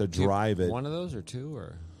came out to drive it. One of those or 2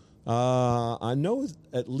 or? I know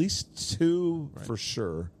at least 2 for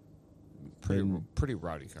sure. Pretty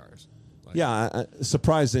rowdy cars.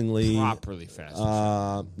 Surprisingly, properly fast.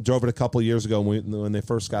 Drove it a couple of years ago when they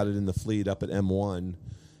first got it in the fleet up at M1,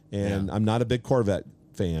 and I'm not a big Corvette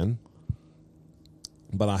fan,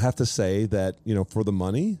 but I have to say that for the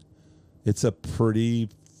money, it's a pretty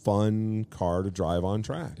fun car to drive on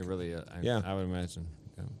track. It really is. I would imagine.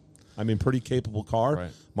 Yeah. I mean, pretty capable car.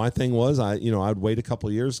 Right. My thing was, I'd wait a couple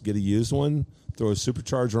of years, get a used one, throw a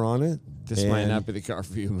supercharger on it. This might not be the car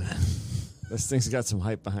for you, man. This thing's got some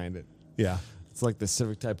hype behind it. Yeah. It's like the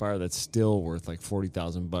Civic Type R that's still worth like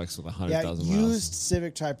 $40,000 with 100,000 miles. Used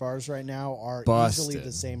Civic Type Rs right now are easily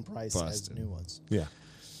the same price as new ones. Yeah.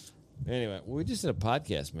 Anyway, we just did a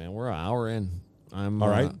podcast, man. We're an hour in. I'm all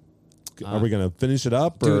right. Are we going to finish it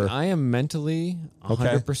up? Dude, or? I am mentally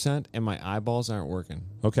 100%, and my eyeballs aren't working.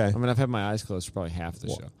 Okay. I mean, I've had my eyes closed for probably half the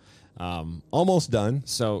show. Almost done.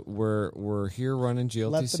 So we're here running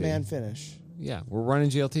GLTC. Let the man finish. Yeah, we're running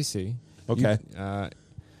GLTC. Okay.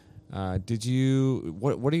 Did you?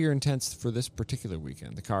 What are your intents for this particular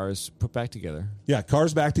weekend? The car is put back together. Yeah,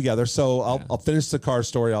 car's back together. So I'll finish the car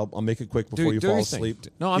story. I'll make it quick before you fall asleep.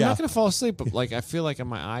 No, I'm not going to fall asleep. But like, I feel like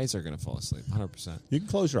my eyes are going to fall asleep. 100%. You can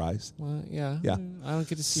close your eyes. Well, yeah. Yeah. I don't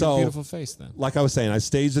get to see your beautiful face then. Like I was saying, I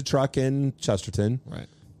staged the truck in Chesterton. Right.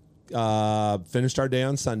 Finished our day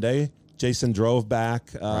on Sunday. Jason drove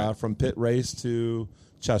back from pit race to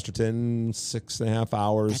Chesterton, 6.5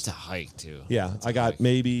 hours. That's a hike too. Yeah, I got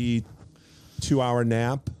maybe 2-hour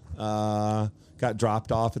nap. Got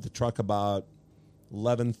dropped off at the truck about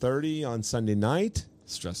 11:30 on Sunday night.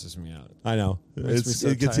 Stresses me out. I know. Makes me so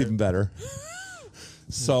it gets tired. even better.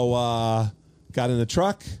 So got in the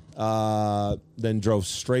truck, then drove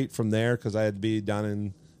straight from there because I had to be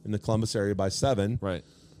down in the Columbus area by 7. Right.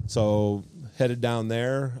 So headed down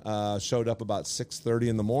there, showed up about 6:30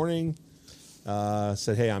 in the morning.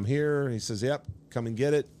 Said, hey, I'm here. He says, yep, come and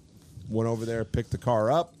get it. Went over there, picked the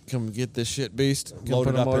car up. Come get this shit beast.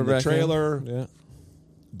 Loaded up in the trailer. Yeah.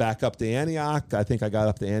 Back up to Antioch. I think I got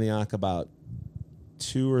up to Antioch about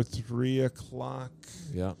 2 or 3 o'clock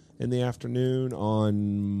Yeah. in the afternoon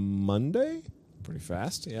on Monday. Pretty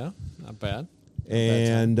fast. Yeah. Not bad.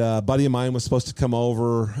 And a buddy of mine was supposed to come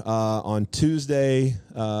over on Tuesday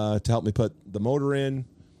to help me put the motor in.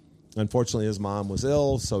 Unfortunately, his mom was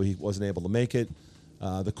ill, so he wasn't able to make it.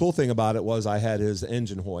 The cool thing about it was I had his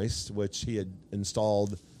engine hoist, which he had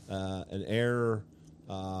installed an air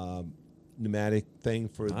pneumatic thing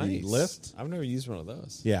for the lift. I've never used one of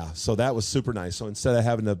those. Yeah, so that was super nice. So instead of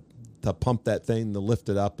having to pump that thing to lift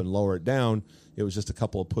it up and lower it down, it was just a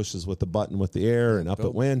couple of pushes with the button with the air, and up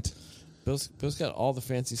it went. Bill's got all the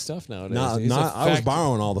fancy stuff nowadays. I was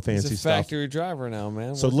borrowing all the fancy he's a stuff. factory driver now,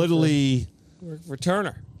 man. So literally, for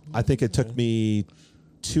Turner. I think it took me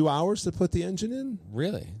 2 hours to put the engine in.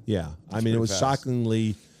 Really? Yeah. I mean, it was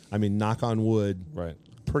shockingly, knock on wood, right?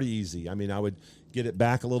 Pretty easy. I mean, I would get it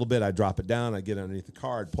back a little bit. I'd drop it down. I'd get underneath the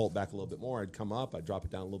car. I'd pull it back a little bit more. I'd come up. I'd drop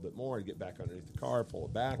it down a little bit more. I'd get back underneath the car, pull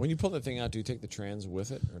it back. When you pull that thing out, do you take the trans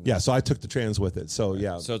with it? Or no? Yeah, so I took the trans with it. So,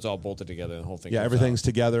 yeah. So it's all bolted together and the whole thing Yeah, comes everything's out.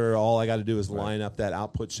 together. All I got to do is line up that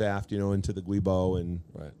output shaft, into the Guibo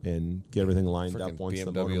and get everything lined Frickin' up once BMW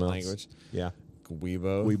the motor mounts. language. Yeah.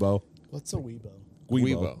 Guibo. What's a Weebo?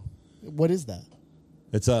 Guibo. What is that?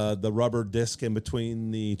 It's the rubber disc in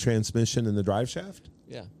between the transmission and the drive shaft.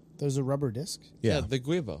 Yeah. There's a rubber disc? Yeah. The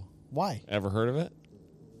Guibo. Why? Ever heard of it?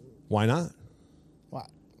 Why not? Why?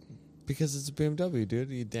 Because it's a BMW, dude.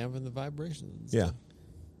 You dampen the vibrations. Yeah.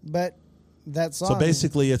 But that song... So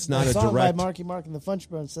basically, it's not that a song direct... by Marky Mark and the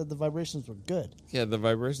Funchbone said the vibrations were good. Yeah, the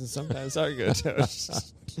vibrations sometimes are good.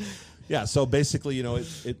 Yeah, so basically,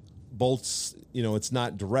 it bolts, it's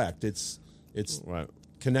not direct. It's right.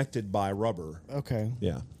 connected by rubber. Okay.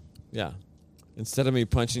 Yeah. Yeah. Instead of me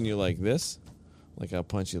punching you like this, like I'll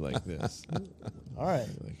punch you like this. All right.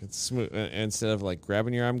 Like it's smooth. Instead of like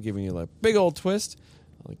grabbing your arm, giving you like big old twist,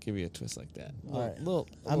 I'll give you a twist like that. All right. Little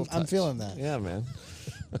I'm touch. feeling that. Yeah, man.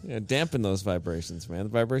 Yeah, dampen those vibrations, man. The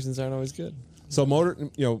vibrations aren't always good. So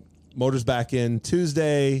motor's back in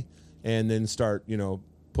Tuesday, and then start,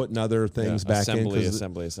 putting other things back in.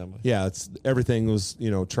 Assembly. Yeah, everything was,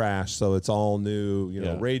 trash, so it's all new,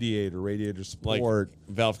 Yeah. radiator support.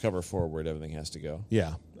 Like valve cover forward, everything has to go.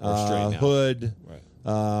 Yeah. Or straighten out. Hood.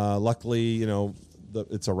 Right. Luckily,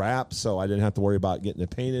 it's a wrap, so I didn't have to worry about getting it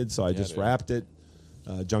painted, so I just wrapped it.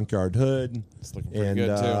 Junkyard hood. It's looking pretty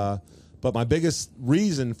good, too. But my biggest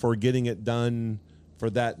reason for getting it done for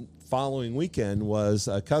that following weekend was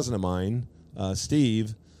a cousin of mine,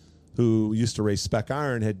 Steve, who used to race Spec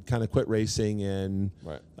Iron, had kind of quit racing, and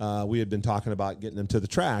we had been talking about getting him to the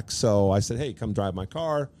track. So I said, hey, come drive my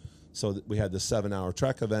car. So we had this 7-hour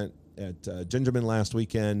track event at Gingerman last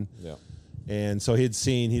weekend. Yeah. And so he's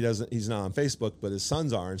not on Facebook, but his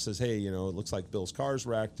sons are, and says, hey, it looks like Bill's car's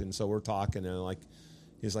wrecked. And so we're talking, and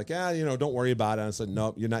he's like, yeah, don't worry about it. And I said,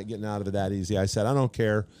 nope, you're not getting out of it that easy. I said, I don't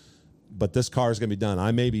care, but this car is going to be done.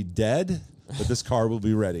 I may be dead, but this car will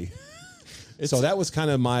be ready. So that was kind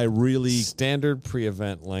of my really standard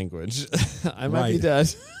pre-event language. I might be Right.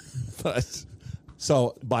 dead, but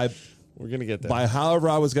so we're gonna get there. by however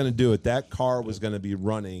I was going to do it, that car was going to be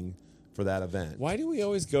running for that event. Why do we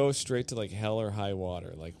always go straight to like hell or high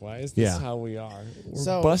water? Like, why is this Yeah. how we are? We're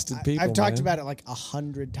So busted people. I've talked man. about it like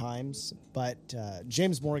 100 times, but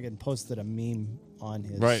James Morgan posted a meme on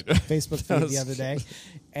his Right. Facebook That feed was the other day,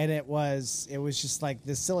 and it was just like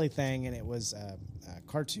this silly thing, and it was a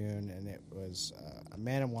cartoon, and it was a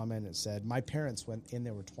man and woman. It said, "My parents went in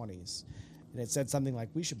their 20s," and it said something like,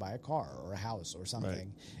 "We should buy a car or a house or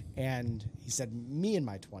something." And he said, "Me in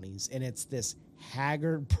my 20s," and it's this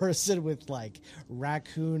haggard person with like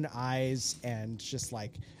raccoon eyes and just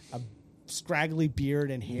like a scraggly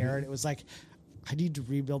beard and hair, and it was like, I need to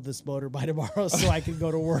rebuild this motor by tomorrow so I can go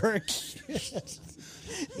to work.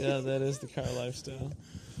 Yeah, that is the car lifestyle.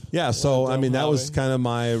 Yeah, so What a I mean dumb that was hobby. kind of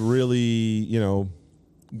my really,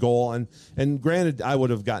 goal, and granted I would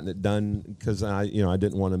have gotten it done because I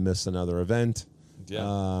didn't want to miss another event.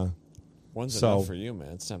 Yeah. One's so- enough for you,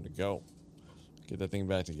 man. It's time to go. Get that thing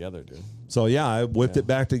back together, dude. So yeah, I whipped it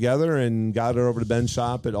back together and got it over to Ben's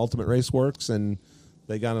shop at Ultimate Raceworks, and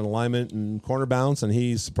they got an alignment and corner bounce, and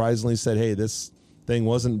he surprisingly said, "Hey, this thing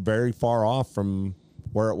wasn't very far off from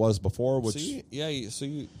where it was before." Which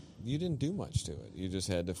You didn't do much to it. You just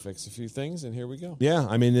had to fix a few things, and here we go. yeah,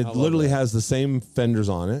 I mean it love literally that. has the same fenders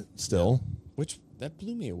on it still. Which that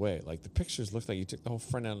blew me away. Like the pictures looked like you took the whole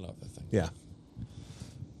front end off the thing. Yeah.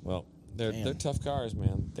 Well, they're Man. tough cars,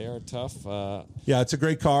 man. They are tough. Yeah, it's a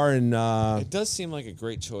great car, and It does seem like a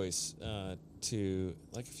great choice to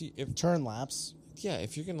like if Turn laps.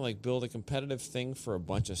 if you're gonna like build a competitive thing for a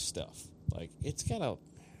bunch of stuff, like it's got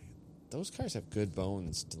those cars have good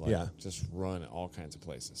bones to like Yeah. just run all kinds of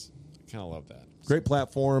places. I kind of love that. great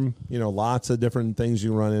platform. Lots of different things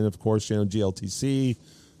you run in. Of course, GLTC.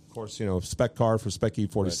 Of course, Spec car for Spec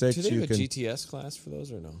E46. Do they You have a can GTS class for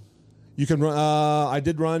those or no? you can run. I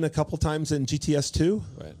did run a couple times in GTS 2.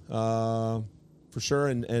 Right. For sure,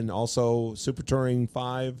 and also Super Touring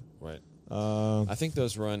 5. Right. I think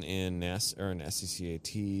those run in NAS or in SCCA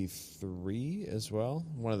T3 as well.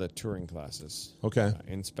 One of the touring classes. Okay.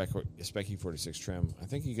 In Spec E46 trim. I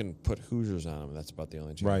think you can put Hoosiers on them. That's about the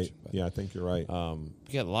only change. Right. But, Yeah, I think you're right.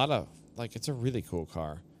 yeah, a lot of it's a really cool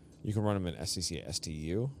car. You can run them in SCCA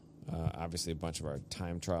STU. Obviously, a bunch of our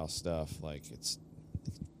time trial stuff. Like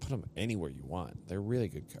put them anywhere you want. They're really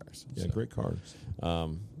good cars. Yeah, So, great cars.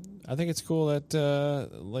 I think it's cool that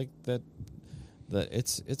that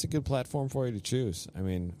it's a good platform for you to choose. I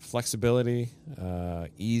mean, flexibility,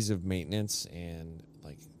 ease of maintenance, and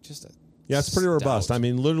like just a Yeah, it's pretty robust. I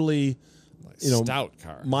mean, literally, stout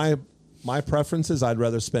car. my preference is I'd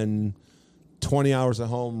rather spend 20 hours at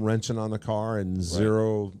home wrenching on the car and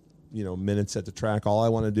zero, minutes at the track. All I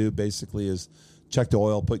want to do basically is check the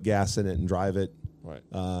oil, put gas in it, and drive it. Right.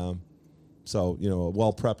 So, a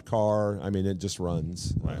well-prepped car, I mean, it just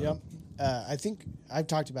runs. Right. Yep. I think I've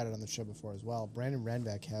talked about it on the show before as well. Brandon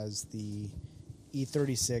Renbeck has the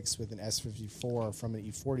E36 with an S54 from an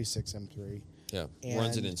E46 M3. Yeah. And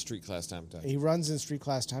Runs it in street class time attack. He runs in street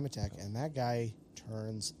class time attack, and that guy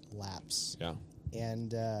turns laps. Yeah.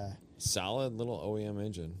 And Solid little OEM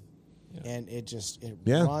engine. Yeah. and it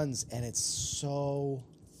Yeah. runs, and it's so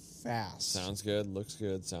fast. Sounds good. Looks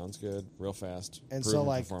good. Sounds good. Real fast. And so, Proven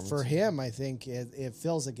like, performance. for him, I think it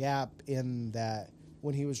fills a gap in that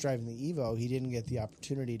when he was driving the Evo, he didn't get the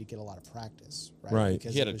opportunity to get a lot of practice. Right. Right.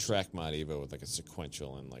 Because he had it a was- track mod Evo with like a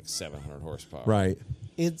sequential and like 700 horsepower. Right.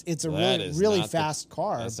 It's a That really, is really not the- fast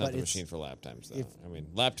car, That's but not the it's machine for lap times, though. I mean,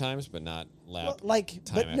 lap times, but not lap. Well, time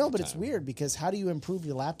but no, after but it's time. weird because how do you improve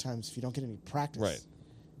your lap times if you don't get any practice? Right.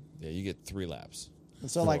 Yeah, you get 3 laps. And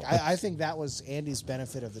so, like, I think that was Andy's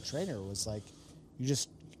benefit of the trainer was like, you just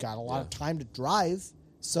got a lot of time to drive,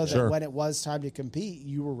 so that Sure. when it was time to compete,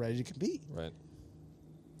 you were ready to compete. Right.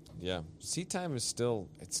 Yeah. Seat time is still,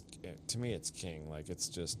 to me, it's king. Like, it's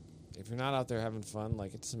just, if you're not out there having fun,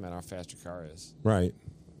 like, it doesn't matter how fast your car is. Right.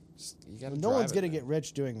 You got to No one's going to get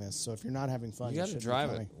rich doing this, so if you're not having fun, You got to shouldn't be drive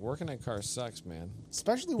coming. it. Working on cars sucks, man.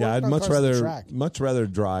 Especially Yeah, I'd working on much cars at the rather track.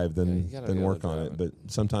 drive Yeah, than you gotta be able work to on drive it.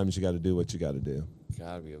 But sometimes you got to do what you got to do.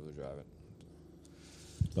 Got to be able to drive it.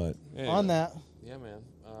 But Anyway. On that, Yeah, man.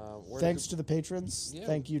 Where thanks do to the patrons. Yeah.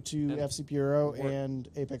 Thank you to And FC Bureau where- and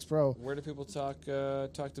Apex Pro. Where do people talk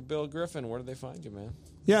to Bill Griffin? Where do they find you, man?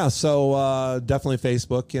 yeah, so definitely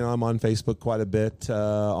Facebook. I'm on Facebook quite a bit.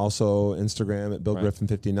 Also Instagram at Bill Right. Griffin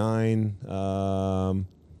 59.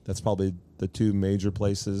 That's probably the two major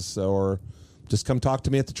places. Or just come talk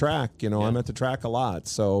to me at the track. I'm at the track a lot.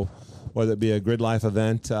 So whether it be a Grid Life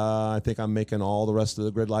event, I think I'm making all the rest of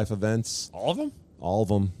the Grid Life events. All of them? All of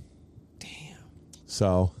them. Damn.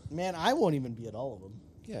 So Man, I won't even be at all of them.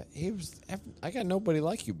 Yeah, he was. I got nobody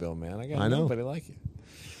like you, Bill. Man, I got I know. nobody like you.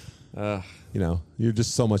 you know, you're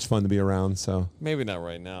just so much fun to be around. So Maybe not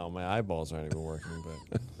right now. My eyeballs aren't even working,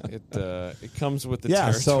 but it comes with the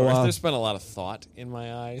Yeah, territory. so, There's been a lot of thought in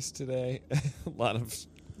my eyes today, a lot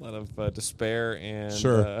of despair, and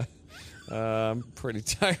Sure. I'm pretty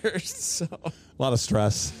tired, so a lot of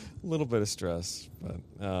stress. a little bit of stress,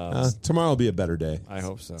 but Tomorrow will be a better day. I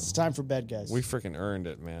hope so. It's time for bed, guys. We freaking earned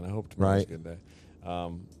it, man. I hope tomorrow's Right. a good day.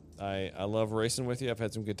 I love racing with you. I've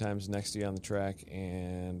had some good times next to you on the track,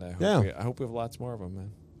 and I hope we have lots more of them,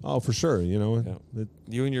 man. Oh, for sure. You know,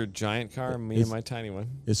 You and your giant car, me and my tiny one.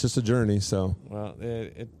 it's just a journey. So Well,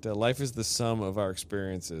 life is the sum of our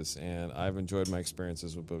experiences, and I've enjoyed my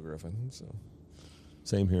experiences with Bill Griffin. So,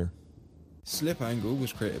 same here. Slip Angle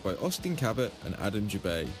was created by Austin Cabot and Adam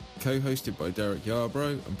Jabay, co-hosted by Derek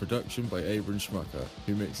Yarbrough, and production by Abram Schmucker,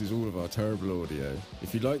 who mixes all of our terrible audio.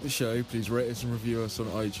 If you like the show, please rate us and review us on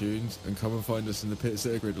iTunes, and come and find us in the pits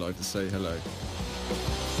at a grid live to say hello.